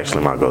 That's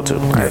actually my go-to.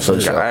 I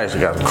actually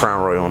got some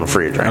Crown Royal on the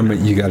fridge right I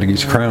mean, you got to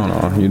get your crown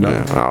on, you know.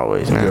 now.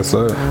 Always, man. Yes,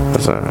 sir.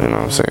 That's you know what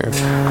I'm saying.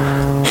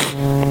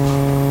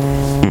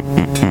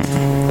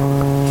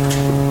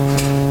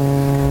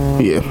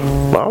 Yeah.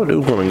 But I do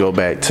want to go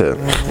back to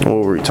what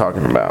we were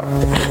talking about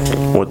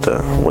with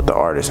the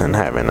artists and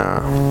having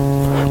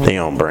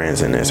their own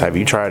brands in this. Have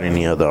you tried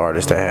any other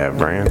artists that have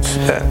brands?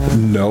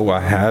 No, I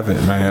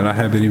haven't, man. I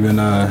haven't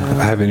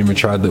even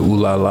tried the Ooh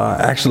La La.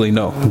 Actually,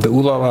 no. The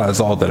Ooh La La is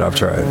all that I've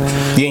tried.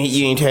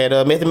 You ain't had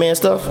Method Man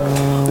stuff?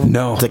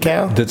 No.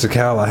 Tikal? The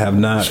Tikal I have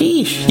not.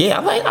 Sheesh. Yeah,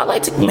 I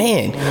like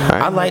man.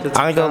 I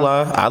ain't gonna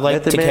lie. I like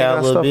Method Man Tikal a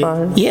got little stuff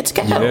out bit. Yeah,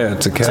 Tikal. Yeah,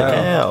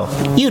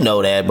 Tikal. You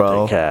know that,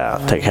 bro.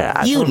 Tikal.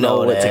 I You don't know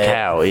what that.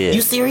 Tikal is.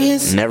 You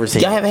serious? Never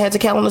seen Y'all it. haven't had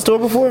Tikal in the store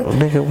before?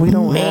 Nigga, we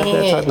don't have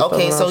that type of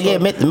Okay, stuff so in yeah,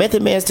 our store.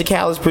 Method Man's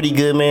Tikal is pretty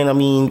good, man. I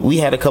mean, we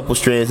had a couple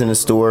strands in the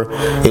store.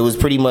 It was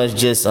pretty much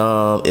just,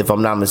 if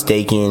I'm not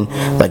mistaken,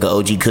 like an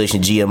OG Kush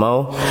and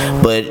GMO.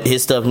 But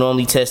his stuff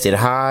normally tested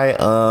high. I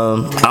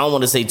don't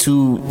want to say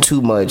too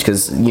much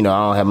because I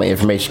don't have my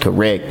information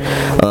correct.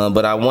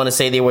 But I want to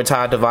say they were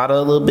tied to Vada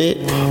a little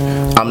bit.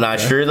 I'm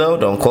not sure though.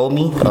 Don't quote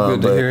me.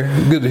 Good to hear.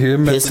 Good to hear.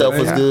 His stuff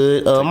was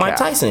good. Mike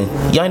Tyson.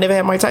 Y'all ain't never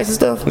had Mike Tyson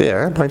stuff? Yeah,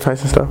 I had Mike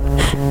Tyson stuff.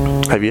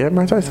 Have you had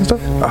Mike Tyson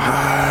stuff?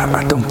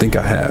 I don't think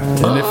I have.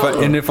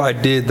 And if I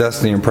did, that's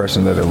the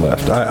impression that it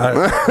left. I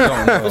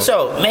don't know. For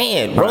sure.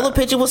 Man, Roller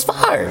Pitcher was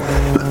fire.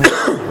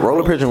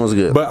 Roller Pigeon was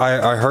good. But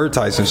I heard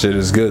Tyson shit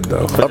is good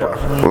though.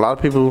 A lot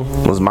of people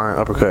was buying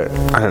Uppercut.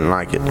 I didn't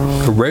like it.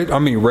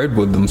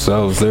 Redwood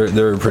themselves, they're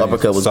a pretty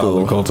Uppercut was solid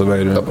cool.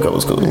 cultivator. Uppercut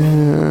was cool.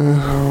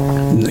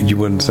 You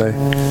wouldn't say?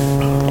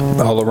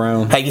 All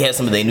around. Have you had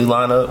some of their new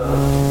lineup?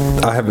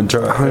 I haven't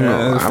tried.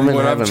 I've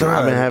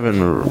been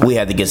having. We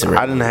had to get some.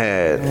 I didn't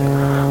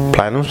had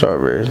Platinum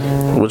Strawberries,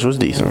 which was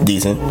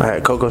decent. I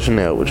had Coco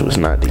Chanel, which was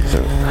not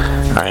decent.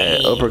 I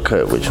had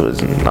Uppercut, which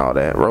was all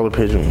that. Roller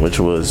Pigeon, which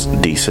was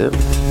decent.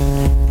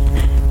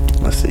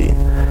 Let's see.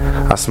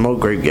 I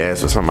smoked grape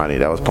gas with somebody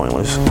that was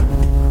pointless.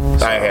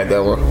 I ain't had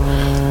that one.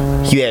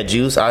 You had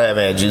juice? I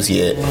haven't had juice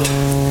yet.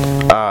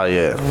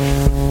 Yeah.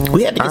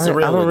 We had to get some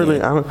real.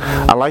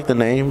 I like the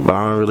name, but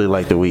I don't really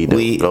like the weed.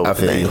 I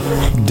feel you.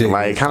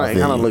 Like kind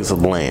of looks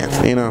bland,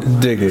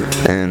 Dig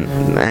it.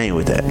 And I ain't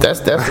with that.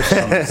 That's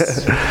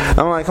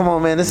I'm like, come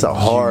on, man, this is a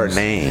hard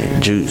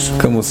name, Juice.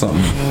 Come with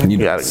something. You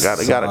gotta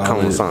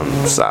come with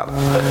something solid.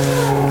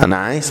 And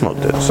I ain't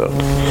smoked it, so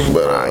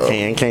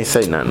I can't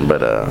say nothing.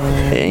 But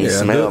it ain't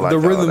smell like the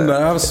rhythm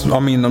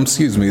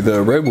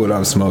the Redwood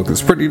I've smoked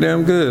is pretty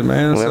damn good,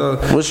 man.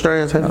 Well, So what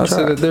strands have you I said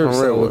tried that they're a from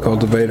solid Redwood?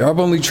 cultivator. I've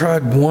only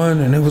tried one,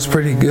 and it was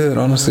pretty good.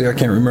 Honestly, I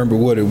can't remember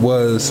what it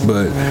was,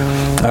 but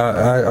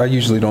I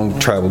usually don't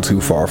travel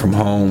too far from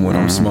home when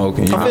I'm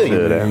smoking. I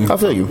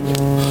feel you.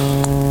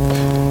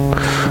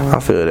 I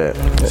feel that.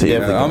 See,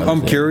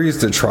 I'm curious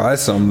to try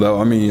some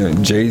though. I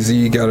mean,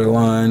 Jay-Z got a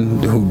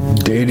line.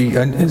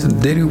 Isn't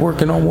Diddy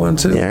working on one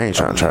too? Yeah, I ain't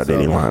trying to try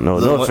Diddy line. No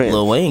offense.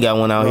 Lil Wayne got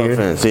one out here.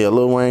 Offense. Yeah,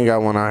 Lil Wayne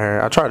got one out here.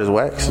 I tried his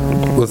wax.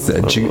 What's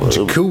that?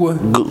 Jakua?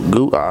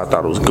 I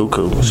thought it was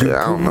Goku. Shit,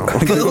 I don't know.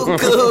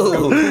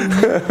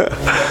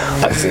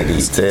 I said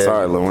these two.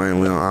 Sorry, Lil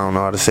Wayne. I don't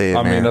know how to say it.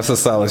 I mean, that's a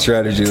solid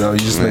strategy though. You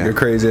just make a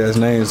crazy ass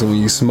names, and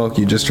when you smoke,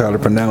 you just try to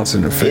pronounce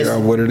it and figure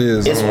out what it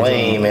is. It's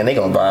Wayne, man. They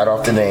gonna buy it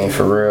off the name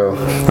for real.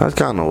 That's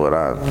kind of what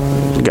I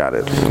got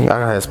it.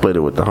 I had split it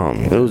with the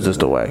homie. It was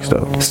just a wax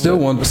though. Still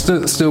one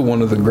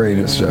of the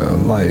greatest,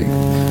 like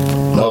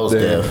Most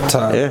there,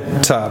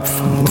 def. top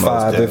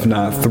 5, if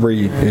not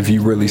 3, if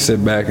you really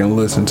sit back and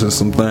listen to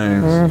some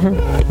things.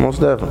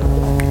 Most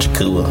definitely.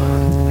 Chakua.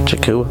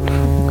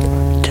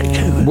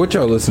 What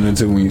y'all listening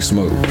to when you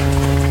smoke?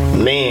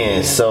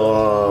 Man,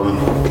 so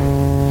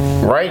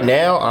right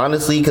now,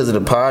 honestly, because of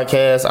the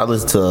podcast, I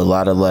listen to a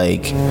lot of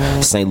like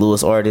St.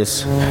 Louis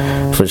artists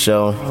for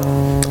sure.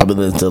 I've been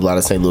listening to a lot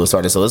of St. Louis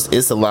artists, so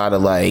it's a lot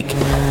of like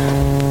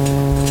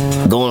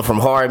going from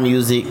hard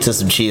music to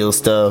some chill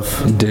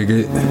stuff. Dig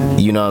it.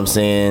 You know what I'm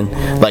saying?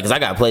 Like, cause I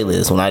got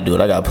playlists when I do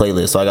it. I got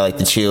playlists. So I got like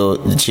the chill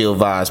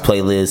vibes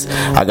playlist.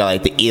 I got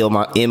like the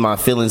in my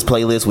feelings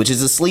playlist, which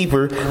is a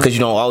sleeper because you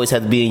don't always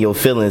have to be in your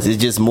feelings.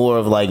 It's just more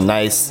of like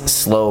nice,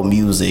 slow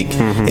music.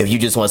 If you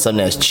just want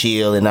something that's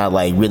chill and not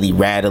like really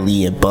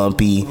rattly and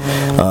bumpy.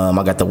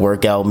 I got the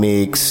workout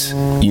mix.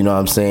 You know what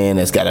I'm saying?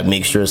 That's got a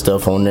mixture of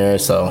stuff on there.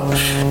 So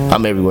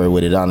I'm everywhere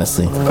with it,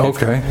 honestly.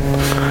 Okay.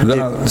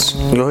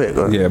 Go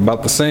ahead. Yeah, about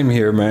about the same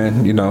here,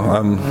 man. You know,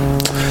 I'm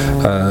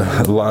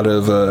a lot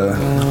of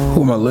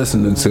who am I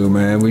listening to,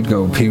 man? We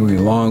go Pee Wee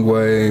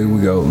Longway,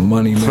 we go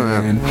Money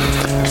Man.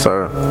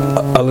 Sir,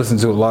 I listen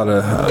to a lot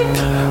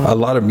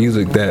of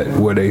music that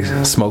where they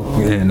smoke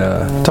and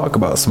talk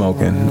about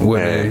smoking,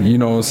 where they, you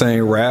know what I'm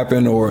saying,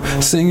 rapping or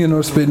singing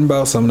or spitting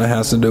about something that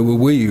has to do with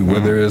weed.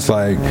 Whether it's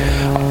like,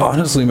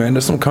 honestly, man,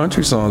 there's some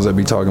country songs that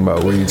be talking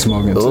about weed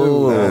smoking too.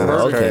 Ooh,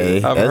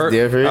 okay, I've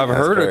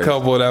heard a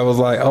couple that was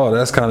like, oh,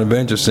 that's kind of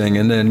interesting,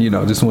 and then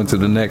just went to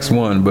the next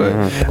one. But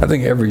I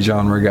think every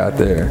genre got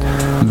their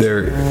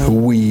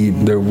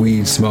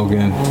weed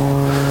smoking.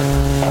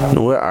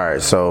 Well, all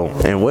right. So,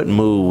 in what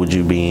mood would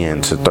you be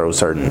in to throw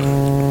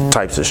certain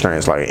types of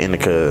strains like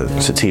indica,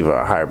 sativa,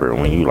 or hybrid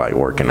when you like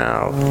working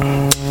out?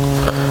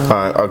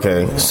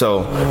 Okay.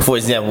 So, for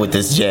example, with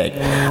this jack,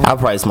 I'll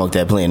probably smoke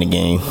that playing the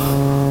game.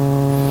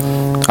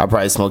 I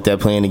probably smoke that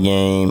playing the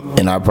game,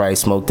 and I probably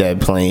smoke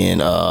that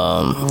playing.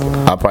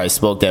 I probably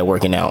smoke that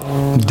working out.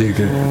 Dig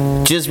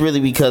it. Just really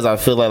because I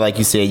feel like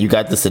you said, you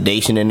got the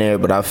sedation in there,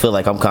 but I feel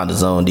like I'm kind of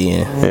zoned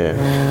in.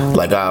 Yeah.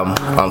 Like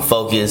I'm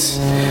focused.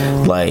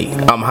 Like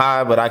I'm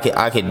high, but I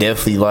could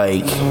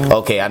definitely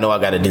okay, I know I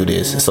got to do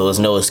this, so there's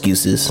no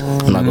excuses.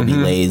 I'm not gonna be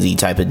lazy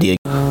type of deal.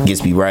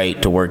 Gets me right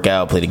to work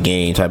out, play the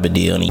game type of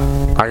deal.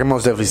 I can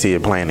most definitely see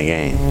it playing the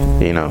game,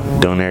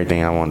 doing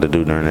everything I wanted to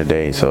do during the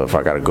day. So if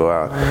I gotta go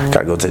out,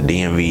 gotta go to the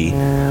DMV,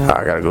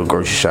 I gotta go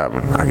grocery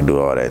shopping, I can do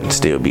all that and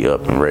still be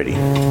up and ready.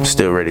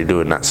 Still ready to do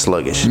it, not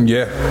sluggish.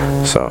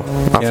 Yeah. So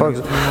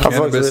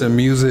cannabis and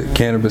music,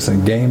 cannabis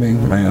and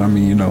gaming, man. I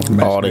mean,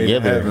 all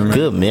together.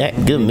 Good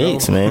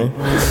mix, man.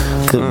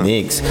 Good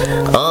mix.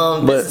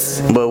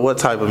 But what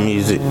type of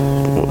music,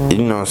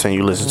 I'm saying,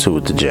 you listen to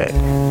with the jack?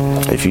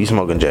 If you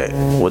smoking jack,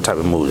 what type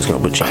of mood is it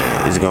gonna put you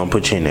in? Is it gonna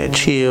put you in that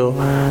chill?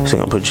 Is it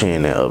gonna put you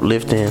in that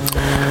uplifting?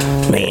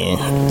 Man,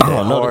 I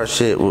don't know. Hard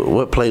shit.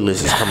 What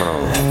playlist is coming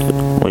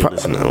on? What you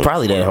listening to?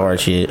 Probably that hard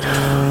shit.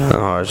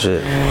 Hard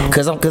shit.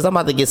 Cause I'm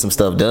about to get some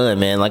stuff done,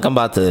 man. Like I'm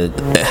about to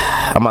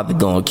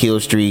go on kill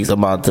streaks.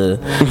 I'm about to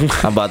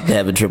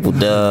have a triple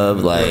dub.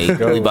 Like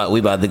we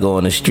about to go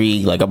on a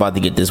streak. Like I'm about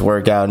to get this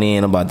workout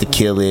in. I'm about to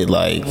kill it.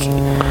 Like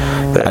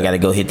I gotta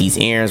go hit these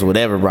errands,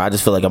 whatever, bro. I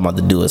just feel like I'm about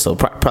to do it. So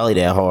probably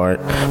that hard.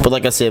 But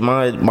like I said,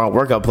 my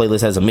workout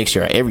playlist has a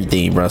mixture of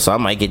everything, bro. So I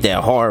might get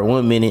that hard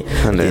 1 minute,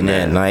 and then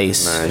that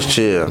nice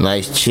chill.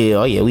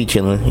 Oh yeah, we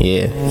chilling.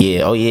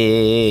 Yeah. Oh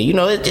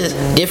yeah. It's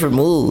just different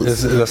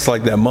moods. It's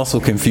like that muscle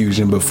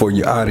confusion before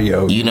your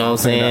audio. You know what I'm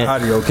saying?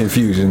 That audio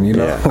confusion.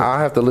 Yeah, I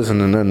have to listen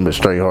to nothing but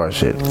straight hard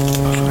shit.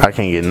 I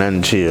can't get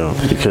nothing chill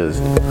because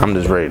I'm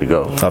just ready to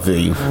go. I feel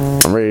you.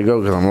 I'm ready to go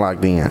because I'm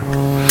locked in.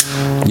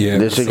 Yeah,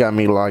 this shit got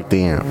me locked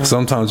in.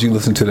 Sometimes you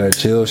listen to that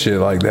chill shit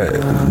like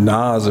that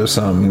Nas or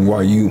something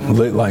while you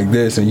lit like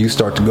this, and you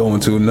start to go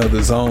into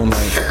another zone.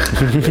 Like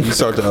you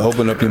start to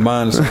open up your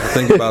mind and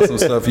think about some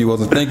stuff you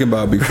wasn't thinking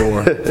about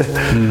before.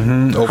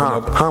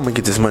 How I'm gonna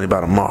get this money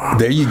by tomorrow?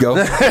 There you go.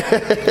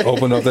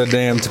 Open up that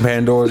damn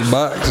Pandora's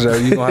box. So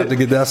you gonna have to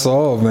get that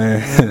solved,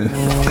 man.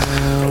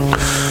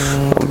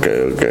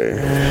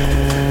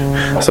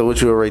 Okay. So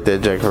what you would rate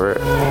that jack for,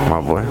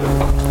 my boy?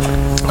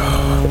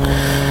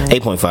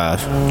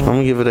 8.5. I'm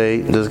gonna give it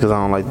 8 just because I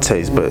don't like the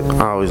taste, but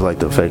I always like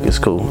the effect. It's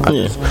cool.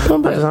 I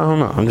don't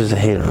know. I'm just a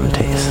hater on the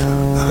taste.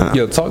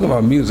 Yo, talking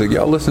about music,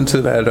 y'all listen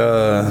to that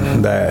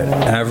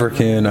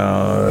African,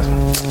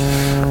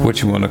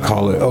 what you want to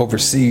call it,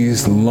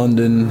 overseas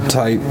London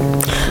type?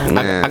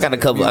 I got a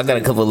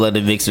couple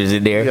London mixers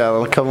in there. You got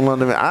a couple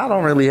London. I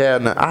don't really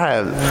have. I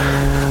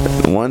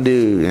have one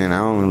dude, and I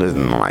only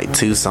listen to like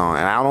 2 songs,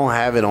 and I don't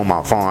have it on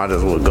my phone. I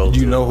just would go.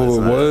 You know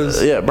who it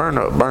was? Yeah,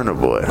 Burner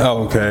Boy.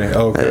 Oh, okay.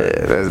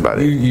 Yeah, that's about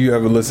it. You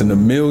ever listen to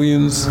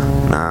Millions?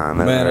 Nah,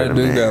 never man, heard that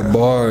dude got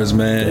bars,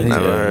 man.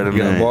 Never heard of him.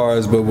 Got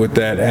bars, but with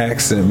that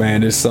accent,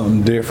 man, it's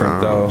something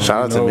different, though.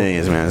 Shout out to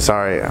Millions, man.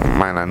 Sorry, I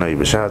might not know you,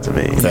 but shout out to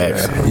Millions.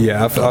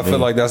 Yeah, I feel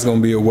like that's gonna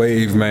be a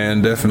wave,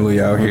 man. Definitely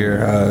out here.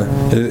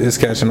 It's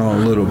catching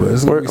on a little bit.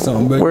 It's gonna be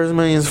something big. Where's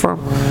Millions from?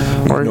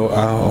 I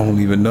don't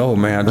even know,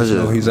 man. I just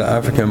know he's an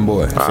African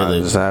boy.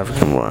 Just an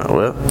African boy.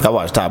 Well, I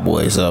watch Top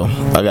Boy, so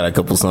I got a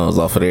couple songs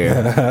off of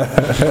there.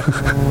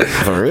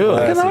 For real.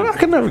 I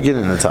can never get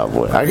into Top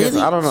Boy. I guess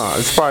I don't know.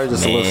 It's probably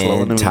just a little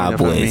slower than me. Top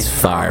Boy is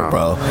fire,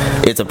 bro.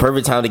 It's a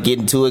perfect time to get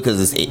into it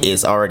because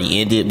it's already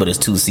ended, but it's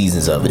 2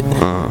 seasons of it.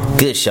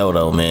 Good show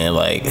though, man.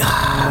 Like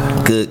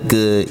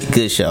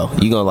good show.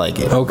 You gonna like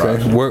it. Okay.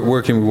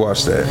 Where can we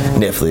watch that?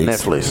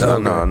 Netflix.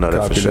 Okay. I know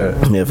that for sure.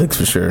 Netflix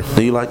for sure.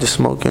 Do you like to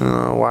smoke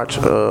and watch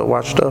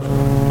stuff?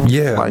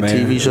 Yeah, like man.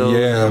 TV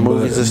shows,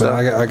 movies and stuff.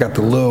 I got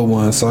the little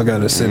one, so I got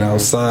to sit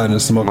outside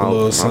and smoke a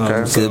little something.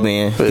 Okay.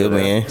 Good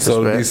man.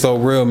 So to be so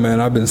real, man,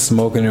 I've been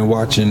smoking and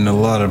watching a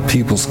lot of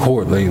People's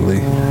Court lately.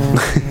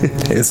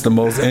 It's the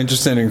most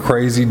interesting and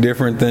crazy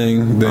different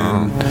thing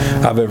than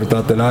I've ever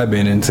thought that I've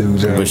been into,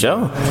 Joe. For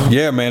sure.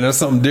 Yeah, man, that's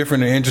something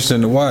different and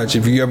interesting to watch.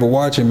 If you ever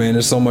watch it, man,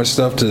 there's so much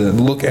stuff to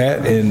look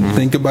at and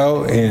think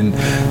about, and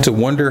to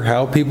wonder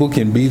how people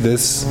can be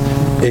this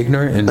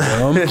ignorant and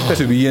dumb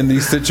to be in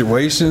these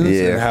situations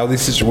and how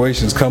these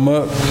situations come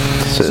up.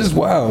 It's just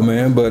wild,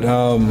 man. But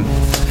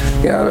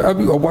yeah, I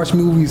watch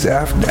movies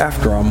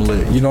after I'm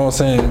lit. You know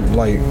what I'm saying?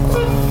 Like,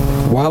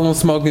 while I'm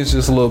smoking, it's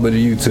just a little bit of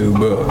YouTube.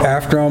 But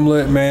after I'm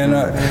lit, man,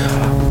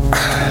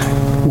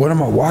 what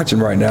am I watching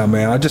right now,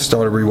 man? I just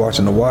started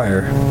rewatching The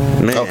Wire.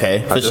 Man,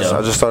 Okay, I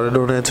just started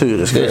doing that too.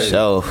 That's Good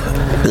show.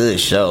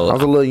 Good show. I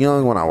was a little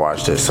young when I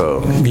watched it,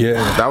 so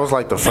Yeah. that was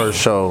like the first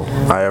show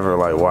I ever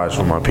like watched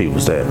with my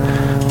peoples that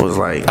was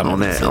like on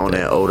that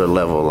older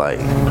level, like,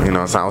 you know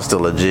what I'm saying? I was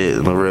still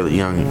legit, really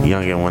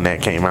youngin' when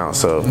that came out,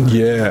 so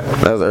Yeah.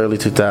 that was early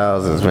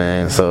 2000s,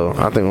 man. So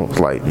I think it was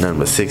like nothing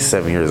but 6,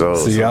 7 years old.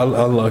 See, so.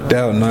 I lucked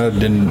out, and I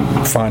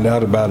didn't find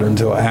out about it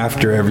until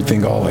after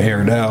everything all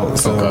aired out.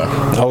 So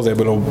I was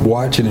able to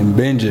watch it and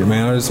binge it,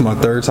 man. This is my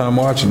third time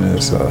watching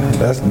it, so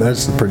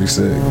that's pretty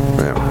sick.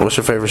 Yeah. What's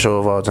your favorite show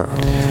of all time?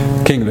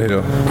 King of the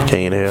Hill.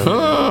 King of the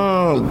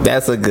Hill.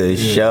 That's a good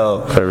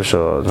show. Favorite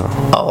show of all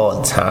time?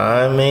 All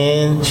time,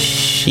 man.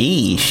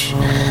 Sheesh.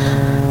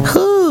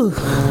 Whew.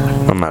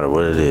 No matter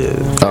what it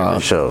is.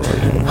 Favorite show.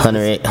 Hunter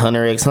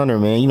x Hunter,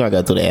 man. You know I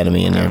got to throw the anime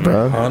in there,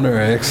 bro. Hunter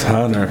x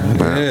Hunter.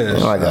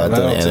 Yeah. I got to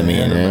throw the anime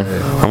in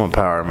there. I'm a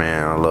Power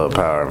man. I love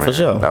Power man. For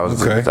sure. That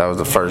was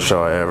the first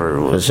show I ever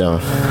For was. sure.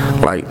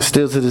 Like,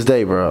 still to this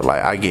day, bro.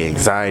 Like, I get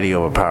anxiety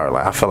over Power.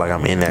 Like, I feel like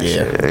I'm in that Yeah.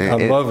 shit.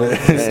 I love it.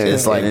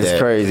 It's like it's that.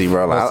 crazy,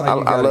 bro. Like, That's how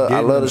you I gotta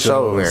get love in the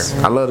show, man.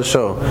 shows. I love the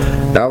show.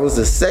 That was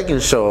the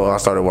second show I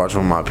started watching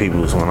with my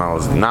peoples when I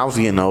was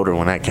getting older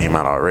when that came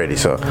out already.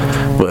 So,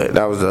 but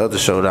that was the other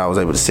show that I was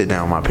able to sit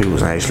down with my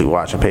peoples and actually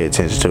watch and pay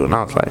attention to. And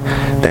I was like,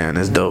 damn,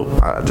 that's dope.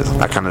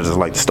 I kind of just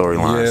like the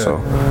storyline. Yeah.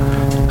 So.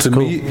 To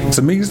me,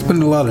 it's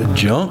been a lot of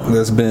junk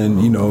that's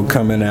been,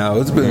 coming out.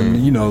 It's been,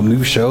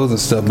 new shows and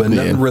stuff, but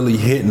nothing really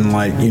hitting,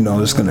 like,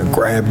 it's gonna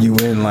grab you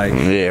in, like,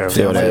 Yeah,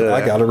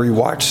 I gotta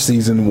rewatch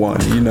season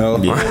 1,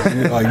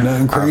 like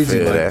nothing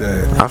crazy like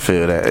that. I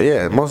feel that.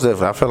 Yeah, most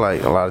definitely. I feel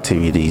like a lot of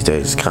TV these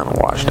days is kind of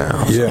washed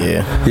down.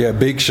 Yeah,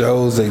 big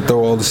shows, they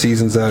throw all the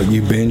seasons out,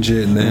 you binge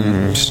it, and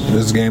then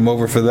it's game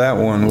over for that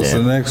one. What's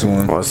the next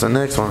one? What's the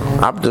next one?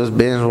 I've just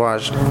binge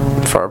watched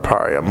for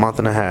probably a month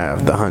and a half,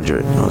 The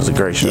 100. It was a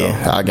great show.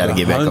 Yeah, I got to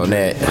get back on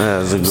that. Yeah,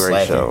 it was a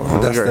great show.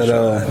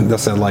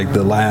 That's that like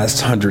the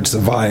last 100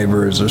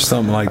 survivors or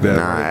something like that.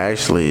 Nah,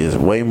 actually, it's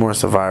way more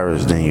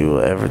survivors than you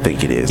will ever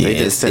think it is. Yeah, They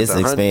just sent it's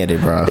 100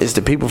 expanded, bro. It's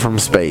the people from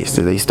space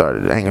that they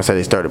started. I ain't gonna say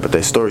they started, but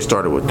their story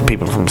started with the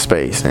people from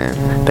space,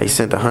 and they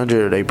sent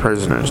 100 of their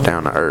prisoners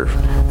down to Earth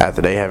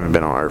after they haven't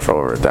been on Earth for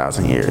over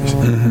 1,000 years.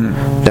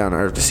 Down to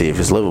Earth to see if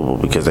it's livable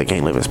because they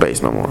can't live in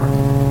space no more.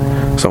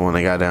 So when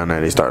they got down there,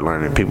 they started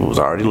learning people was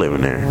already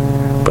living there,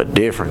 but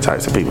different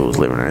types of people was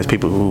living there. It's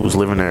people who was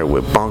living there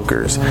with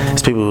bunkers.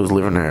 It's people who was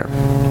living there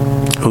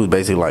who's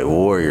basically like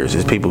warriors.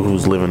 It's people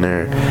who's living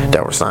there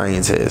that were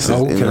scientists.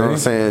 Okay. You know what I'm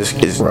saying?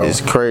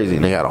 It's crazy.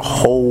 And they got a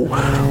whole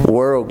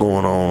world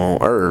going on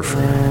Earth,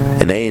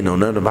 and they ain't know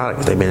nothing about it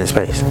because they been in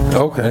space.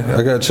 Okay,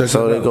 I gotta check.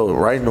 So they go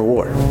right into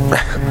war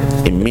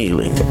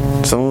immediately.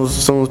 As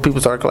soon as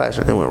people start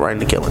clashing, they went right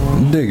into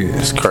killing. Dig it.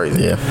 It's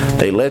crazy. Yeah.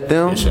 They let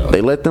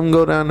them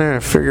go down there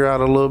and figure out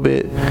a little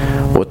bit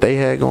what they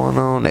had going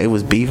on. They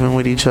was beefing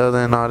with each other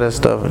and all that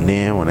stuff, and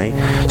then when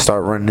they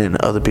start running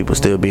into other people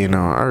still being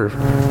on Earth,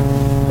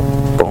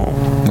 boom.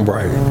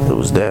 Right. It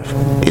was death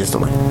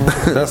instantly.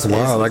 That's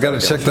wild. I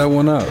gotta check that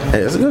one out.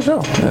 Hey, it's a good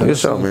show. Good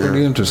show, man.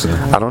 Pretty interesting.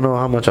 I don't know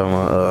how much I'm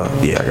a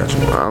I got you.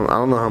 I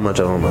don't know how much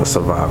of a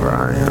survivor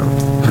I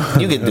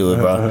am. You can do it,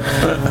 bro.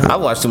 I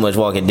watch too much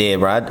Walking Dead,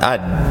 bro. I'm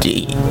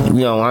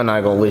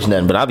not gonna wish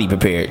nothing, but I'll be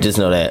prepared. Just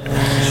know that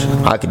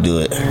I could do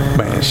it.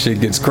 Man, shit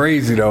gets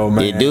crazy though,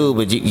 man. It do,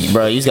 but you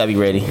just gotta be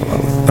ready.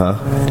 Huh?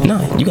 No,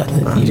 you got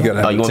it. You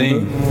gotta have a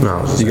team.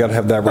 You gotta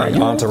have that right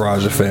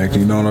entourage effect.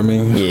 You know what I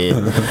mean?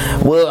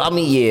 Yeah. Well, I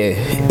mean,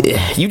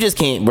 yeah. You just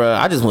can't, bro.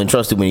 I just wouldn't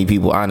trust too many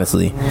people,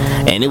 honestly.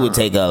 And it would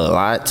take a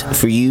lot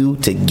for you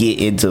to get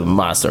into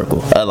my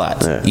circle. A lot.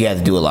 Yeah. You have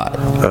to do a lot.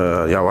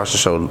 Y'all watch the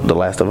show The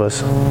Last of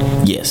Us?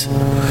 Yes.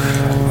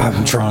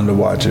 I'm trying to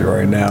watch it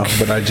right now,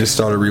 but I just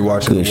started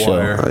rewatching Good The show.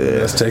 Wire.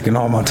 That's taking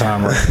all my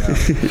time right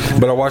now.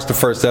 But I watched the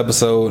first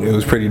episode. It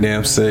was pretty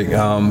damn sick.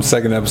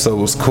 Second episode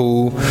was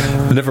cool.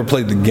 I never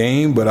played the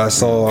game, but I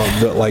saw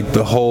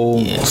the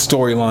whole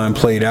storyline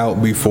played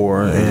out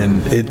before,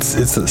 and it's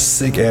a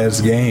sick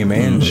ass game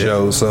and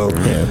show. So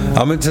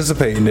I'm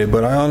anticipating it,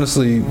 but I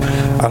honestly,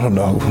 I don't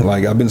know.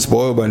 Like, I've been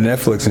spoiled by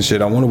Netflix and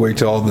shit. I want to wait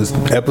till all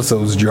the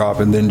episodes drop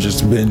and then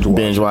just binge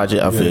watch.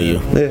 I feel you.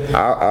 Yeah,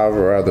 I'd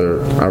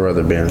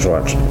rather binge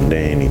watch than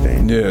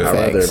anything. Yeah, I'd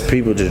rather facts.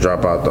 people just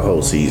drop out the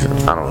whole season.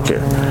 I don't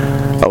care.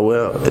 oh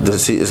well,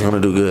 it's gonna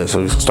do good,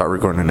 so start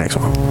recording the next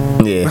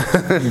one. Yeah.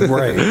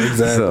 Right,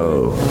 exactly.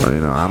 So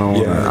I don't.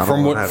 Yeah,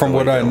 from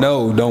what I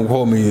know, don't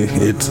quote me.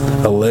 It's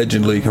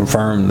allegedly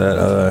confirmed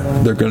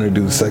that they're gonna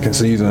do the second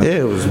season.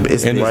 Yeah,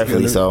 it's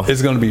rightfully so.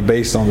 It's gonna be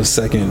based on the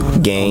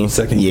second game.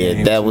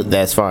 game.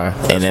 That's fine,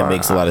 and that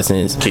makes a lot of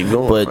sense. Keep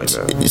going. But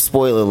like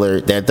spoiler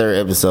alert, that third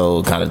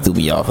episode kind of threw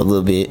me off a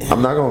little bit.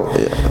 I'm not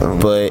gonna.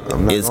 But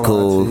it's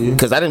cool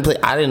because I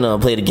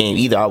didn't play the game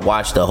either. I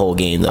watched the whole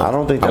game though. I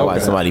don't think I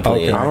watched somebody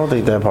play it. I don't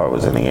think that part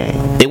was in the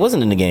game. It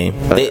wasn't in the game.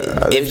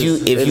 If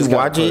you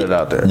watch it,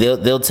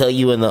 they'll tell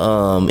you in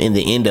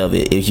the end of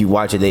it. If you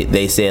watch it,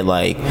 they said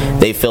like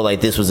they felt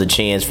like this was a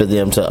chance for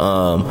them to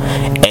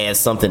add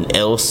something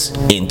else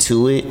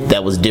into it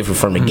that was different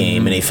from the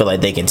game, and they feel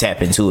like they can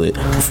tap into it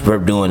for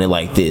doing it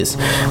like this.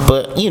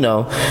 But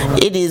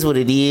it is what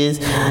it is.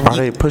 Are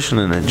they pushing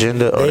an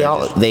agenda?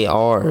 They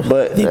are.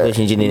 But they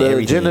pushing agenda. The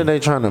everything. agenda they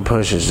trying to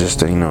push is just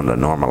to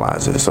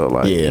normalize it. So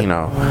like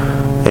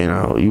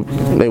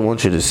they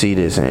want you to see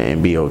this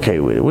and be okay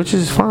with it, which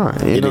is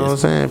fine. You know what I'm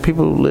saying?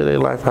 People live their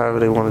life however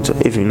they want to.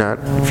 If you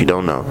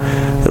don't know,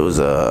 it was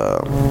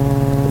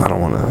I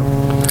don't want to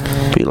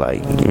be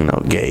like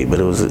gay, but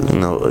it was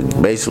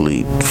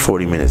basically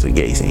 40 minutes of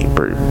gay scene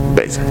per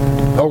basic.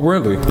 Oh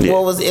really? Yeah.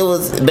 Well, it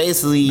was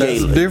basically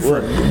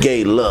different.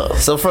 Gay love.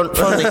 So from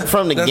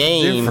the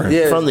game,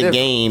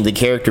 game, the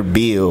character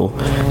Bill,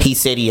 he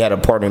said he had a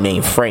partner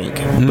named Frank,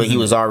 but he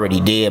was already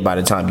dead by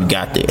the time you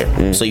got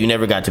there. So you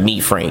never got to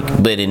meet Frank.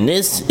 But in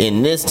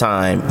this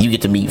time, you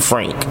get to meet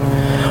Frank.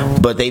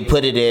 But they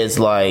put it as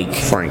like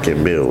Frank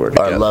and Bill were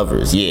together. Are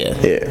lovers. Yeah.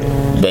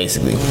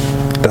 Basically.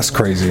 That's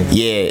crazy.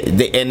 Yeah,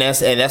 and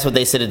that's what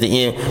they said at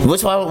the end,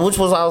 which I was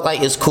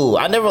like, it's cool.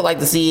 I never like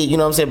to see it, you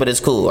know what I'm saying, but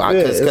it's cool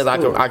because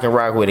I can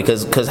rock with it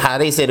because how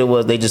they said it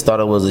was, they just thought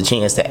it was a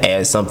chance to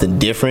add something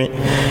different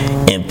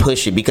and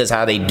push it, because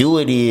how they do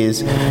it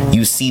is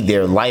you see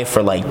their life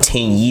for like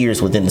 10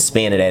 years within the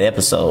span of that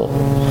episode.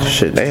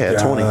 Shit, they had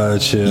 20.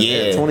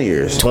 Yeah, 20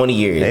 years. 20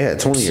 years. They had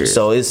 20 years.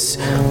 So it's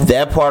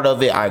that part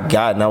of it I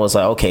got, and I was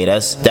like, okay,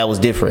 that was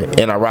different,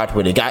 and I rocked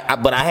with it.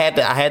 But I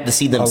had to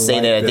see them say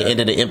that at the end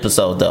of the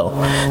episode though.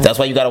 That's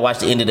why you got to watch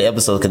the end of the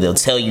episode, because they'll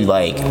tell you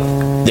like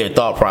their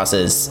thought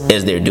process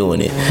as they're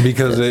doing it.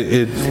 Because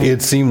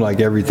it seemed like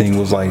everything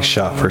was like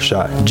shot for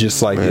shot,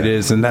 just like it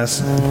is, and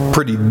that's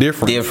pretty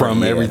different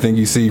from everything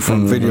you see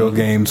from video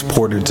games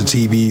ported to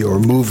TV or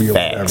movie or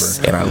whatever.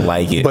 And I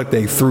like it. But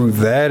they threw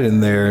that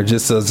in there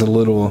just as a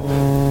little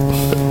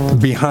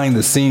behind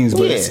the scenes,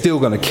 but it's still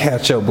going to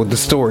catch up with the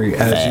story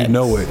as you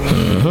know it.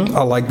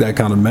 I like that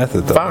kind of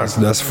method though. That's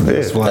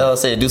I'll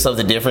say do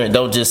something different.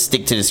 Don't just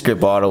stick to the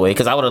script all the way,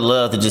 because I would have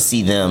loved to just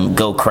see them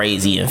go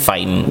crazy and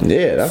fighting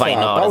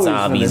all the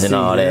zombies and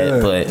all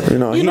that. But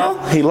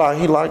he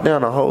locked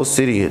down a whole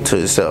city to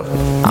himself.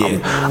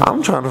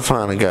 I'm trying to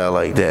find a guy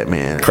like that,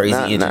 man. Crazy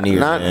engineer,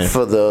 not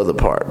for the other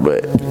part,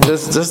 but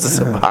just to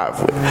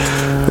survive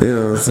with. You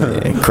know what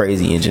I'm saying?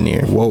 Crazy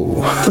engineer.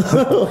 Whoa.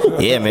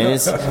 Yeah, man.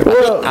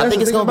 I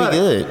think it's gonna be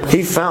good.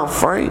 He found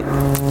Frank,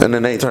 and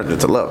then they turned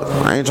into love.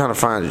 I ain't trying to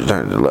find you,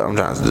 turn into love. I'm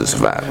trying to just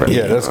survive. Right?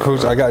 Yeah, that's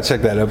cool. I gotta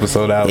check that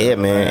episode out. Yeah,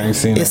 man. I ain't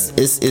seen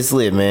it's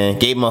lit, man.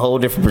 Gave him a whole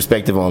different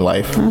perspective on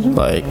life.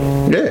 Like,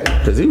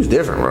 because he was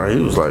different, right?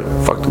 He was like,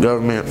 fuck the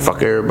government,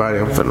 fuck everybody.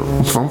 I'm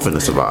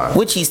finna survive.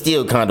 Which he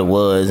still kind of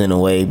was in a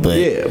way, but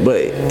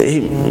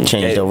he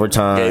changed over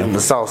time. Gave him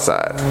the south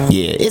side.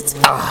 Yeah, it's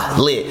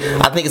lit.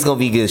 I think it's gonna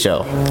be a good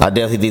show. I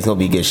definitely think it's gonna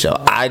be a good show.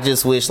 I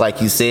just wish, like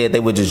you said, they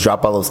would just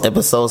drop all those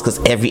episodes, because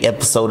every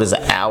episode is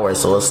an hour,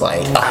 so it's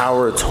like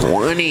hour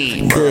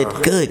 20. Good.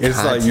 It's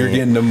content. like you're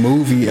getting the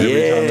movie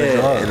every time they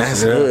drop. And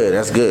that's good.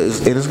 That's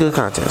good. It is good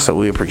content, so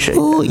we appreciate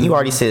it. You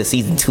already said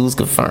season 2's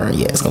confirmed.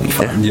 Yeah, it's gonna be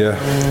fun. Yeah,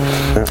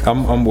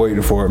 I'm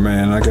waiting for it,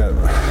 man.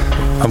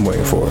 I'm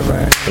waiting for it,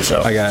 man. For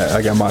sure. I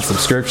got my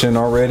subscription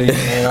already,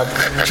 and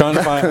I'm trying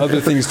to find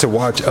other things to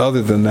watch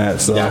other than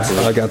that. So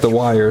I got The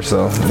Wire,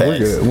 so we're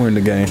good. We're in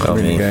the game. We're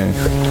in the game.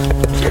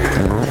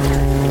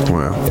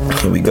 Well,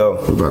 here we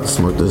go. We about to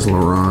smoke this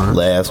Laurent.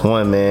 Last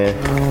one, man.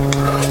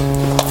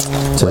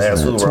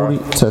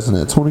 Testing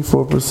at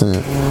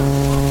 24%,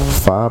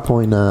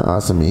 5.9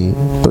 Asami,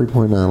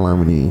 3.9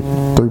 limonene,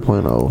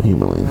 3.0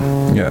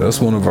 humulene. Yeah,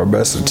 that's one of our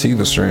best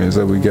sativa strains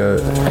that we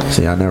got.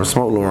 See, I never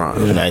smoked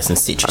L'Orange. Nice and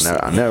citrusy.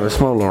 I never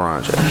smoked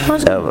L'Orange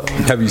ever.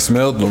 Have you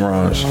smelled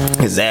L'Orange?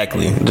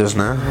 Exactly. Just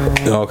now?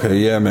 Okay,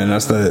 yeah, man,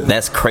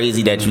 that's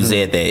crazy that you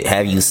said that.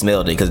 Have you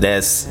smelled it? Because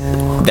that's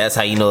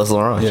how you know it's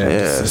L'Orange. Yeah,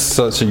 it's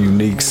such a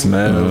unique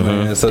smell,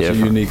 man. It's such a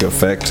unique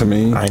effect to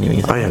me. I didn't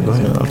even go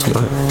ahead.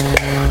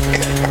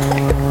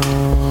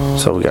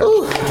 So we got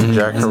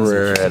Jack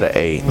Herrera at an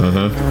 8.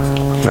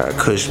 Got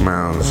Kush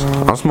Mounds.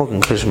 I'm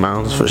smoking Kush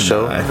Mounds for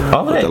sure.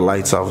 With the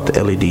lights off,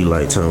 the LED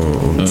lights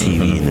on the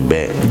TV in the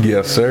back.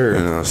 Yes, sir.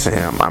 You know what I'm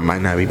saying? I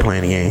might not be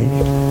playing the game.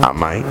 I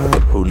might.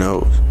 Who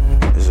knows?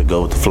 It's a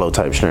go with the flow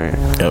type strain.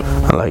 Yep.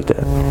 I like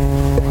that.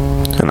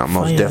 And I'm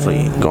most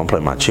definitely gonna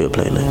play my chill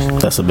playlist.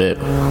 That's a bit.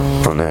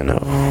 On that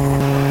note.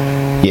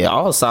 Yeah,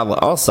 all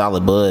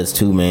solid buds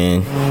too,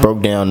 man.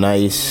 Broke down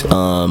nice.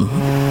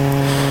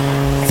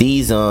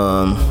 These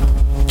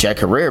Jack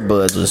Herrera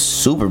buds was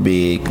super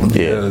big.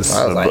 Yeah, I was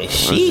like,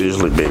 it's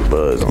usually big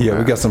buds. Yeah,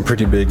 we got some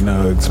pretty big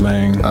nugs,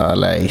 man.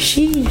 Like,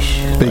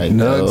 sheesh. Big like,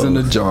 nugs in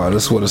the jar.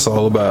 That's what it's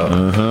all about.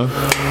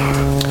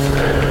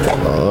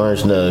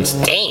 Orange nugs.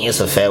 Dang, it's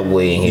a fat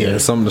boy in here. Yeah,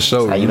 something to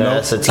show. How you know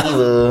that's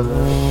sativa?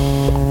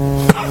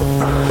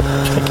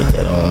 Try to get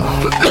that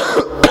on.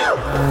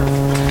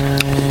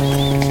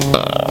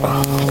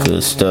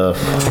 Good stuff.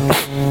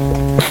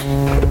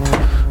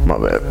 My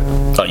bad.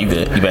 Oh, you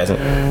good? You passing?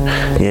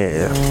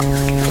 Yeah.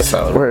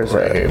 Solid. Where is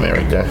right that? here, man?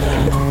 Right there.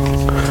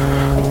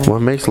 What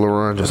makes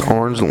L'Orange is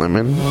orange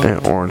lemon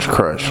and orange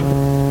crush.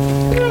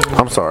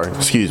 I'm sorry,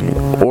 excuse me.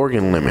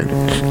 Oregon lemon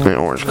and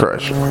orange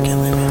crush.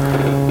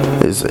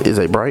 Is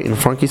a bright and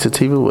funky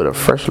sativa with a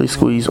freshly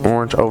squeezed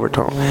orange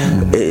overtone.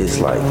 It is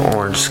like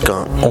orange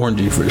skunk.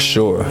 Orangey for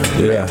sure.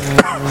 Yeah.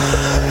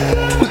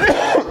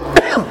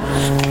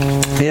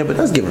 Yeah, but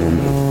that's giving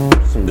them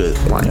some good.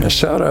 Like,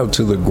 Shout out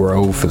to the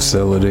Grove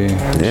facility.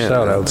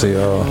 Shout out to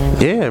y'all.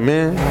 yeah,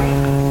 man.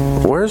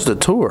 Where's the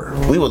tour?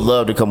 We would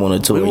love to come on a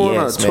tour. We want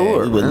yes, a tour,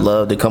 man. We would man.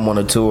 love to come on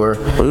a tour.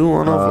 We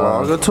want to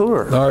vlog a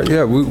tour. All right,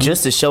 yeah,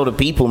 Just to show the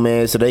people,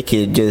 man, so they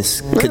could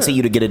just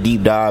continue to get a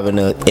deep dive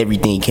into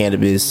everything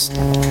cannabis,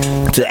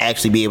 to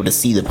actually be able to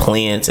see the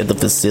plants at the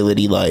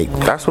facility. Like,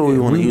 That's what we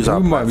want to use our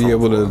we might be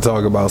platform able to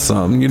talk about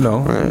something, We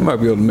might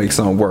be able to make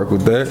something work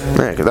with that.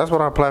 Man, because that's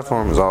what our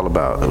platform is all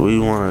about. We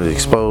want to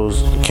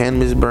expose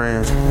cannabis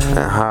brands and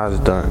how it's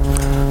done.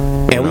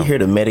 and we're here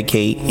to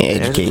medicate and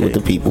educate with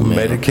the people, man.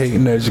 Medicate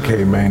and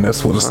educate, man.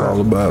 That's what it's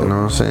all about. You know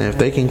what I'm saying? If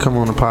they can come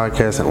on the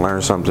podcast and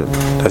learn something,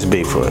 that's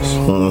big for us.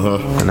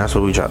 And that's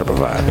what we try to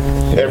provide.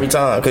 Every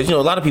time, because a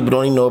lot of people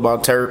don't even know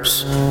about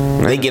terps.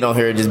 They get on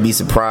here and just be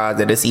surprised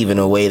that it's even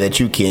a way that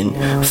you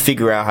can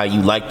figure out how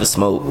you like to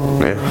smoke.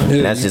 Yeah.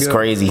 And that's you just got-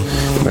 crazy.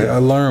 I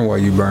learn while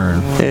you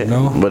burn. Yeah.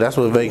 But that's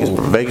what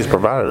Vegas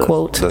provided us.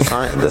 Quote.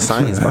 The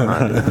science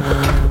behind it.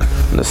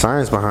 The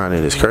science behind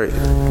it is crazy.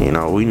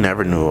 We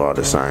never knew all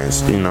the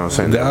science. You know what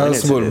I'm saying?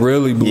 That's what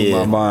really blew Yeah.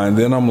 my mind.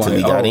 Then I'm like,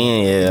 we got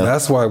in, yeah.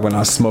 That's why when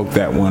I smoked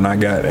that one, I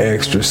got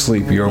extra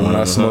sleepy, or when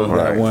I smoked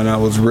that Right. one, I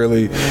was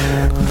really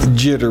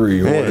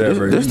jittery or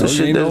whatever. This the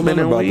shit that's been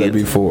in about that weed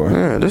before.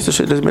 Yeah, this the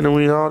shit that's been in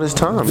weed all this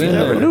time. You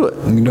never knew it.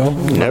 I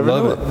Never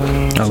love knew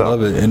it. it. I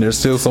love it, and there's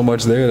still so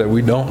much there that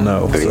we don't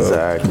know. So.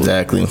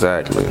 Exactly.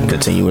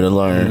 Continue to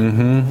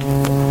learn.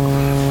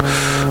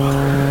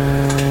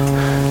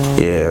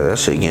 Yeah, that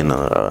shit getting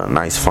a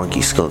nice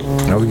funky skunk.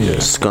 Oh yeah.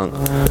 Skunk.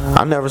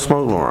 I never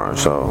smoked L'Orange,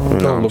 so you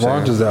know what I'm LaRonge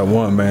saying? is that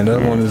one, man.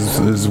 That one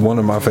is one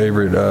of my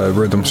favorite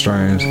rhythm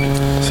strains.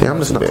 See, I'm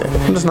just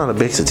not a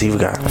big sativa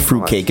guy.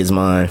 Fruitcake is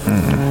mine.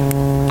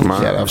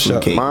 Shout out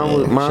Fruitcake. Mine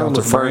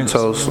was Burnt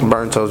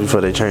Toast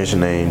before they changed the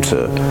name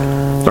to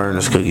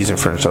Burner's Cookies and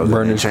French Toast.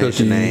 Burner's They changed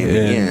Cookies the name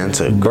again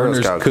to Girl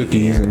Burner's Scout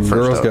Cookies and French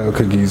Girl Toast. Scout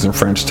Cookies and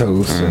French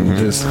Toast and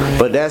just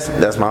But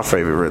that's my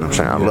favorite rhythm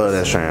strain. I love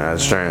that strain. That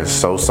strain is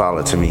so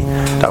solid to me.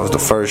 That was the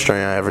first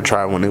strain I ever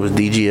tried when it was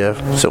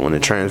DGF. So when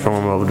it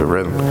transformed over to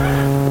rhythm,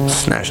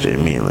 snatched it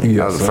immediately. Yes,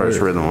 that was the first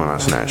sir. rhythm one I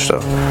snatched. So,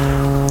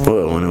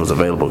 well, when it was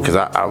available, because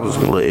I was a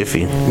little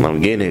iffy.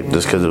 I'm getting it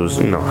just because it was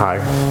higher.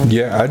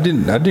 yeah. I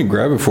didn't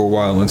grab it for a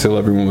while until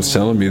everyone was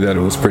telling me that it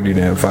was pretty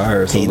damn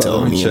fire. So He I was like,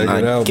 told let me me check and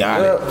it I out.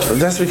 got it.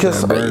 That's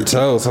because That burnt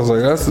toast. I was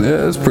like,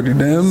 that's pretty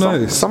damn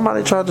nice.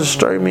 Somebody tried to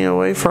stray me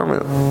away from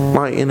it.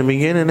 Like in the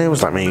beginning, they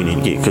was like, "Man, you need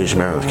to get Kush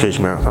Mountains, Kush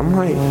Mountains." I'm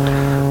like,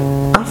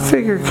 I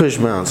figure Kush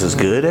Mountains is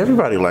good.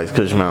 Everybody likes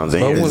Kush Mountains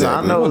in But here. when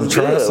I know wanna it's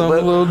try good, something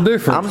but a little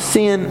different. I'm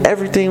seeing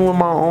everything with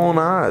my own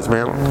eyes,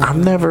 man. I've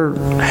never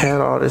had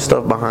all this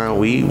stuff behind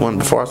weed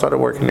before I started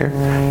working there.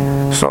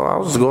 So I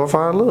was just going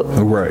for a look.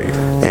 Right.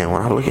 And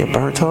when I look at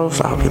burnt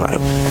toast, I'll be like,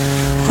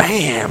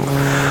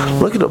 bam,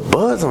 look at the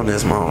buds on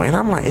this moment. And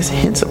I'm like, it's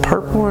hints of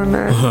purple in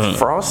there.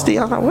 Frosty.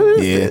 I'm like, what is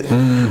this?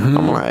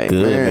 I'm like,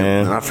 Good, man.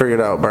 man. And I figured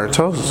out burnt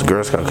toast is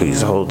Girl Scout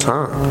cookies the whole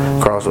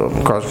time. Cross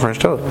with French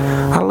toast.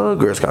 I love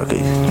Girl Scout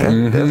cookies.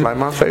 That's like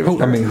my favorite.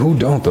 Who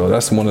don't though?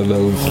 That's one of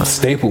those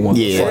staple ones.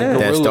 Yeah, It's like that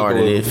Gorilla started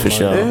Glue. it for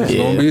sure. It's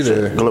gonna be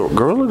there.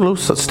 Gorilla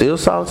Glue's still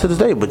solid to this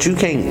day, but you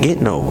can't get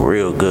no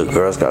real good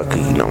Girl Scout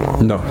cookie no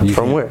more. No, you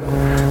From can't. where?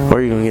 Where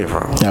are you gonna get it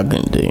from? I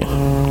couldn't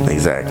do.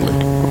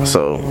 Exactly.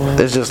 So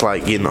it's just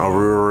like getting a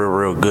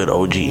real good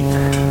OG,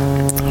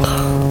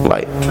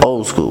 like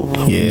old school.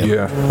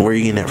 Yeah. Where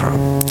you getting that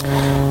from?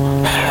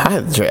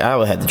 I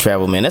would have to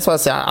travel, man. That's why I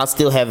say I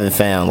still haven't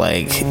found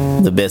like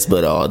the best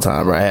bud of all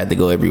time, bro. I had to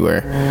go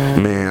everywhere.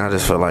 Man, I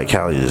just feel like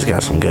Cali just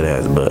got some good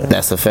ass bud.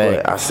 That's a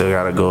fact. But I still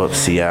gotta go up to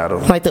Seattle.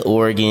 Like the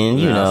Oregon,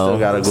 you I know. still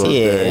gotta go up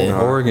there, you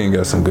know. Oregon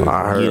got some good.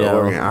 I heard You know.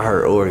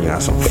 Oregon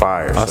got some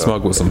fire. I so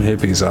smoke with some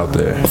hippies out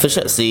there. For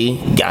sure. See,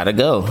 gotta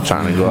go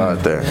trying to go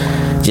out there.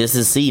 just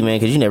to see, man,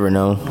 because you never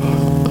know.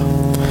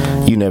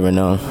 You never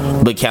know.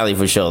 But Cali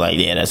for sure, like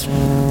that's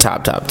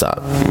top of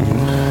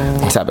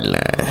the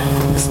line.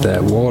 It's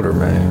that water,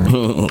 man.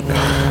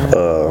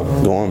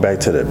 Going going back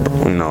to the,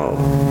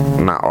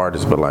 not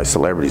artists, but like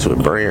celebrities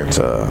with brands.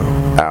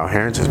 Al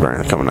Harrington's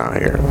brand coming out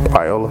here.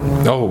 Viola.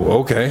 Oh,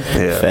 okay.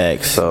 Yeah.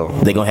 Facts. So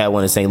they gonna have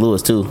one in St.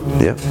 Louis too.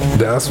 yeah.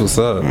 That's what's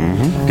up.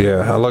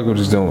 Yeah, I like what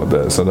he's doing with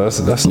that. So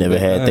that's Never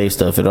had their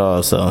stuff at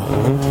all. So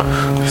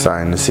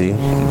Exciting to see.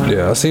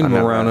 Yeah, I seen him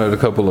around at a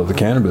couple of the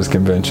cannabis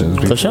conventions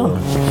before. for sure.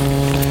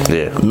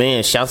 Yeah.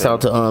 Man, shouts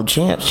out to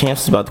Champs.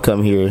 Champs is about to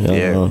come here.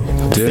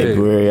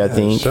 February, I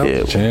think. Shout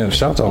out to Champ.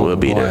 Shout out to all We'll the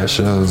be there. blast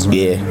shows, man.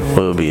 Yeah,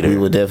 We'll be there. we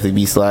will definitely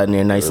be sliding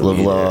there. Nice little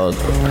be vlog.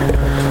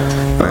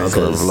 Nice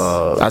little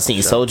vlog. I seen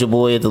Soulja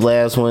Boy at the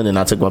last one, and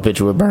I took my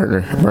picture with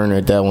Burner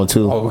at that one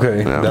too.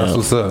 Okay, that's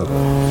what's up.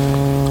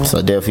 So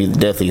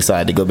definitely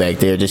excited to go back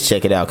there, just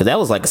check it out, because that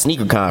was like a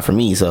sneaker con for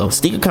me. So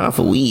sneaker con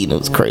for weed, it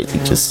was crazy,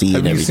 just seeing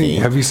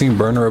everything. Have you seen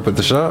Burner up at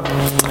the shop?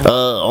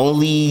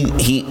 Only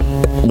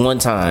one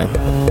time.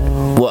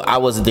 Well, I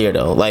wasn't there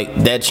though. Like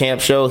that Champ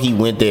show, he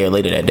went there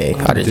later that day.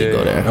 I just didn't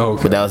go there.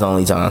 Okay. But that was the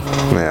only time.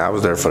 Yeah, I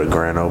was there for the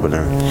grand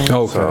opener.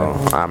 Okay.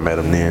 So I met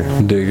him there.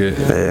 Dig it.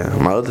 Yeah,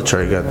 my other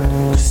trade got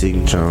the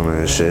signature on it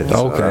and shit.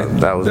 So Okay,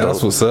 that's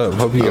that's what's up.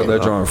 Hope you got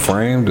that drawing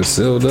framed and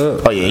sealed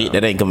up. Oh yeah,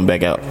 that ain't coming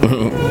back out.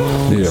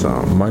 Yeah,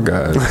 So- my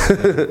God.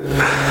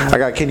 I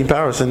got Kenny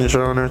Powers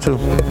signature on there too.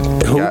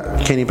 Who?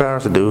 Got Kenny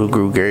Powers, the dude who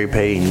grew Gary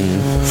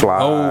Payton, Fly.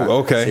 Oh,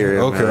 okay,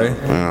 Cereal,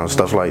 okay.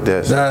 Stuff like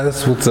that. So,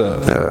 That's what's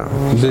up. yeah.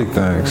 Big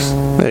thanks.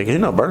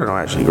 Yeah, Burner don't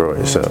actually grow it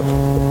himself.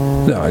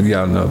 No,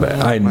 y'all know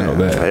that. I know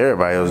that.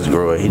 Everybody else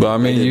grow it. But I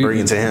mean, just you bring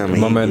it to him.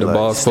 my man, the like,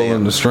 boss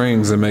pulling the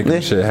strings and making Yeah.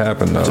 shit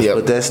happen though. Just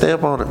put that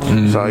stamp on it.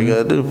 That's all you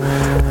gotta do.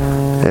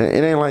 And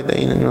it ain't like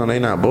they, they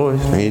not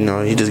boys.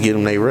 He just get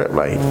them they rep.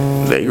 Like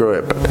they grow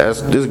it.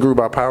 This grew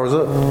by Powers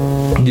Up.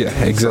 Yeah,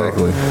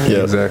 exactly.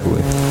 Yeah.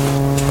 Exactly.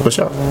 What's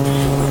up?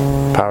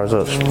 Powers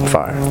Up,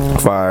 fire.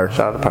 Fire.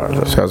 Shout out to Powers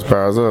Up. Shouts to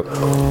Powers Up.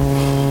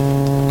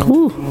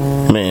 Whew.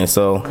 Man,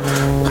 so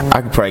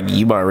I could probably,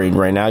 you might rate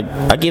right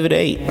now. I give it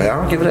 8. Yeah,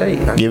 I'll give it 8.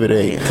 I Give it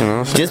 8. You know what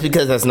I'm saying? Just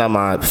because that's not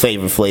my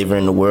favorite flavor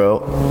in the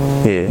world,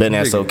 Yeah. then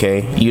that's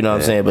okay. You know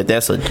what I'm saying? But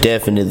that's a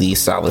definitely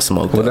solid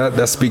smoke. Well,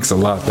 that speaks a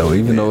lot though.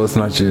 Even though it's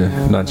not your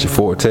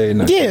forte,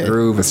 not Yeah. your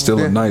groove, it's still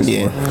a nice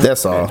Yeah, one.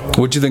 that's all.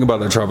 What you think about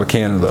that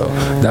Tropicana though?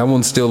 That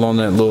one's still on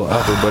that little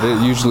upper, but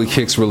it usually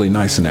kicks really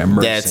nice in that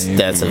mercy.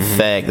 That's a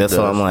fact. That's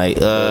why I'm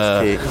like,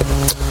 I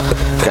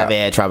haven't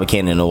had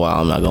Tropicana in a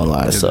while. I'm not gonna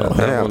lie. So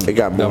Yeah, it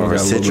got that more one of a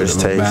got a little citrus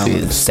bit of a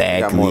taste.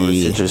 balance. Got more of a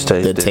exactly citrus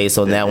taste the taste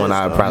on that one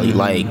I probably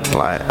like.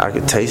 Like I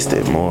could taste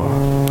it more.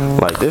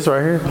 Like this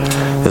right here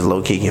is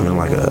low key giving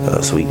like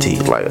a sweet tea,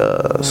 like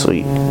a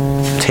sweet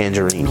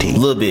tangerine tea. A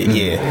little bit,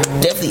 yeah.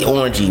 Definitely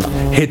orangey.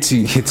 hits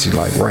you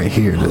like right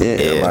here.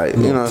 Yeah, like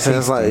you know what I'm saying.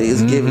 It's like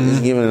it's giving,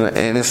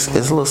 and it's a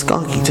little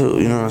skunky too.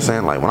 You know what I'm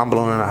saying. Like when I'm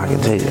blowing it out, I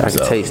can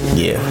taste it.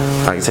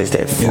 Yeah. I can taste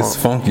that. Funk. It's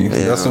funky. Yeah,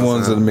 That's the you know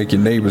ones what that make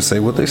your neighbors say,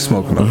 "What they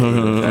smoking on?"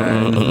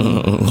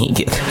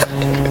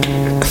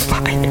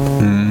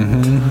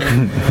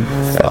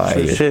 I'm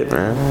saying? Shit,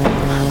 man.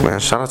 Man,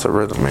 shout out to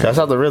Rythm, man. Shouts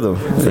out the Rythm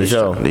for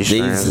sure. These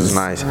strands is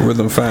nice.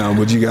 Rhythm found.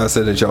 Would you guys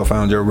say that y'all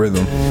found your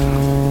rhythm?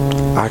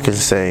 I can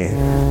say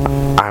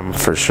I'm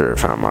for sure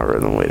found my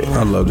rhythm with it.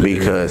 I love it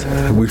because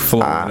we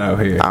flowing out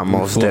here. I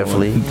most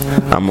definitely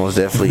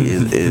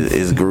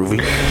is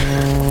groovy.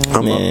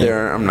 I'm up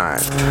there. I'm not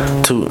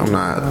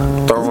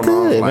throwing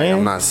good, off. Like man.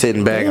 I'm not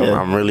sitting back. Yeah.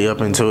 I'm really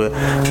up into it.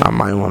 I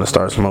might want to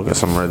start smoking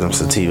some Rythm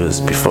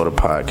sativas before the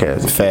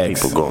podcast.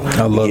 Facts. People going.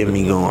 I love get it.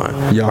 me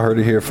going. Y'all heard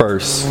it here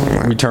first.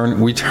 We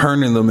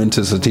turning them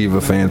into sativa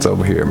fans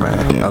over here,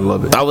 man. I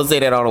love it. I would say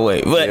that all the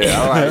way, but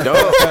Yeah, all right,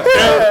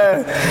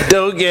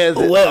 don't guess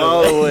it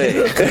all the way.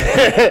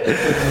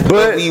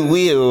 but we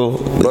will,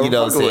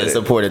 fuck with it.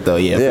 support it though.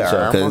 Yeah, Yeah, for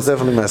sure. I'm most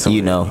definitely messing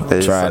with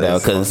it. Try it out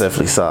It's most because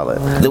definitely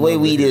solid. the way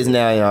weed is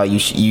now, y'all,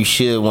 you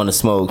should want to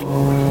smoke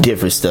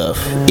different stuff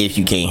if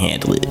you can't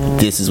handle it.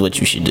 This is what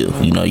you should do.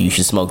 You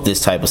should smoke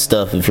this type of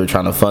stuff if you're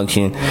trying to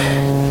function.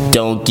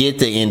 Don't get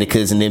the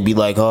indicas and then be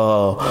like,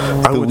 oh,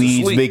 the went to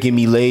weed's sleep. making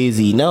me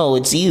lazy. No,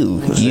 it's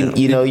you.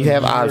 You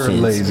have options.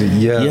 lazy,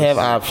 yes. You have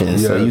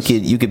options, so Yes.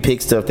 you could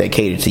pick stuff that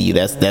cater to you.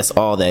 That's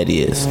all that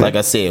is. Like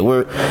I said, we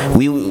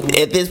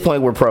at this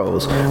point we're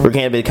pros. We're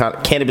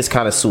cannabis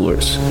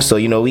connoisseurs. So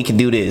we can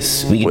do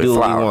this. We can With do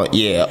what flower. we want.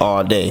 Yeah,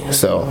 all day.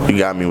 So You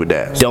got me with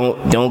that.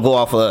 don't go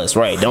off of us,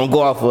 right? Don't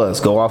go off of us.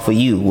 Go off of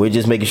you. We're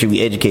just making sure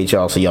we educate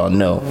y'all so y'all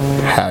know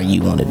how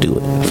you want to do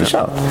it. For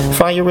sure.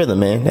 Find your rhythm,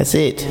 man. That's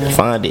it.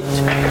 Find it.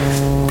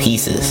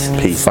 Pieces.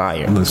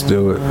 Fire. Let's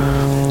do it.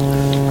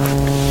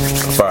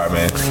 Fire,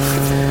 man.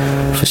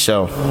 For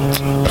sure.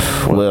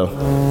 Well,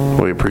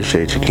 We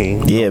appreciate you,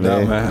 King. yeah, No,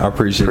 man. man. I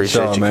appreciate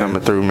y'all, you man.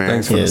 coming through, man.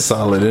 Thanks for the Yes.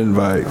 solid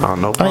invite. Oh,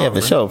 no Oh problem. yeah,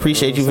 for sure.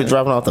 Appreciate you for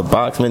dropping off the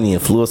box, man. The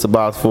influencer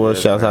box for us.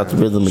 Shouts out to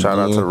Rythm Shout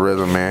out again. to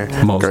Rythm,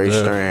 man. Most Great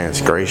def.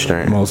 strands. Great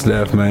strands. Most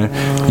def, man.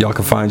 Y'all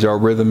can find y'all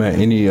rhythm at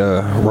any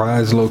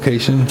Rise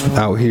location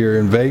out here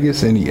in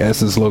Vegas, any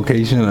Essence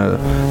location,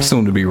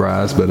 soon to be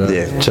Rise, but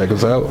Yeah. check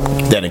us out.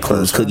 That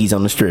includes cookies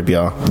on the strip,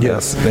 y'all.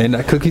 Yes, and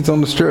that Cookies on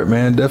the Strip,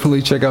 man.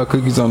 Definitely check out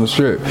Cookies on the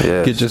Strip.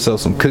 Yes. Get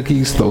yourself some some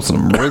cookies, throw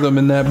some Rythm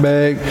in that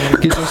bag.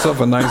 Get yourself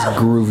a nice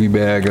groovy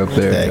bag up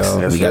there,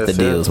 y'all. We got the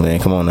deals, man.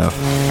 Come on now.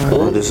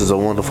 Well, this is a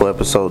wonderful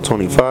episode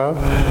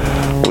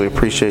 25. We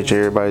appreciate you,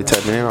 everybody,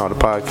 tapping in, all the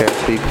podcast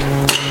people.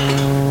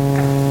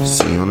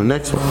 See you on the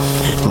next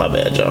one. My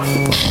bad,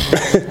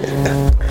 y'all.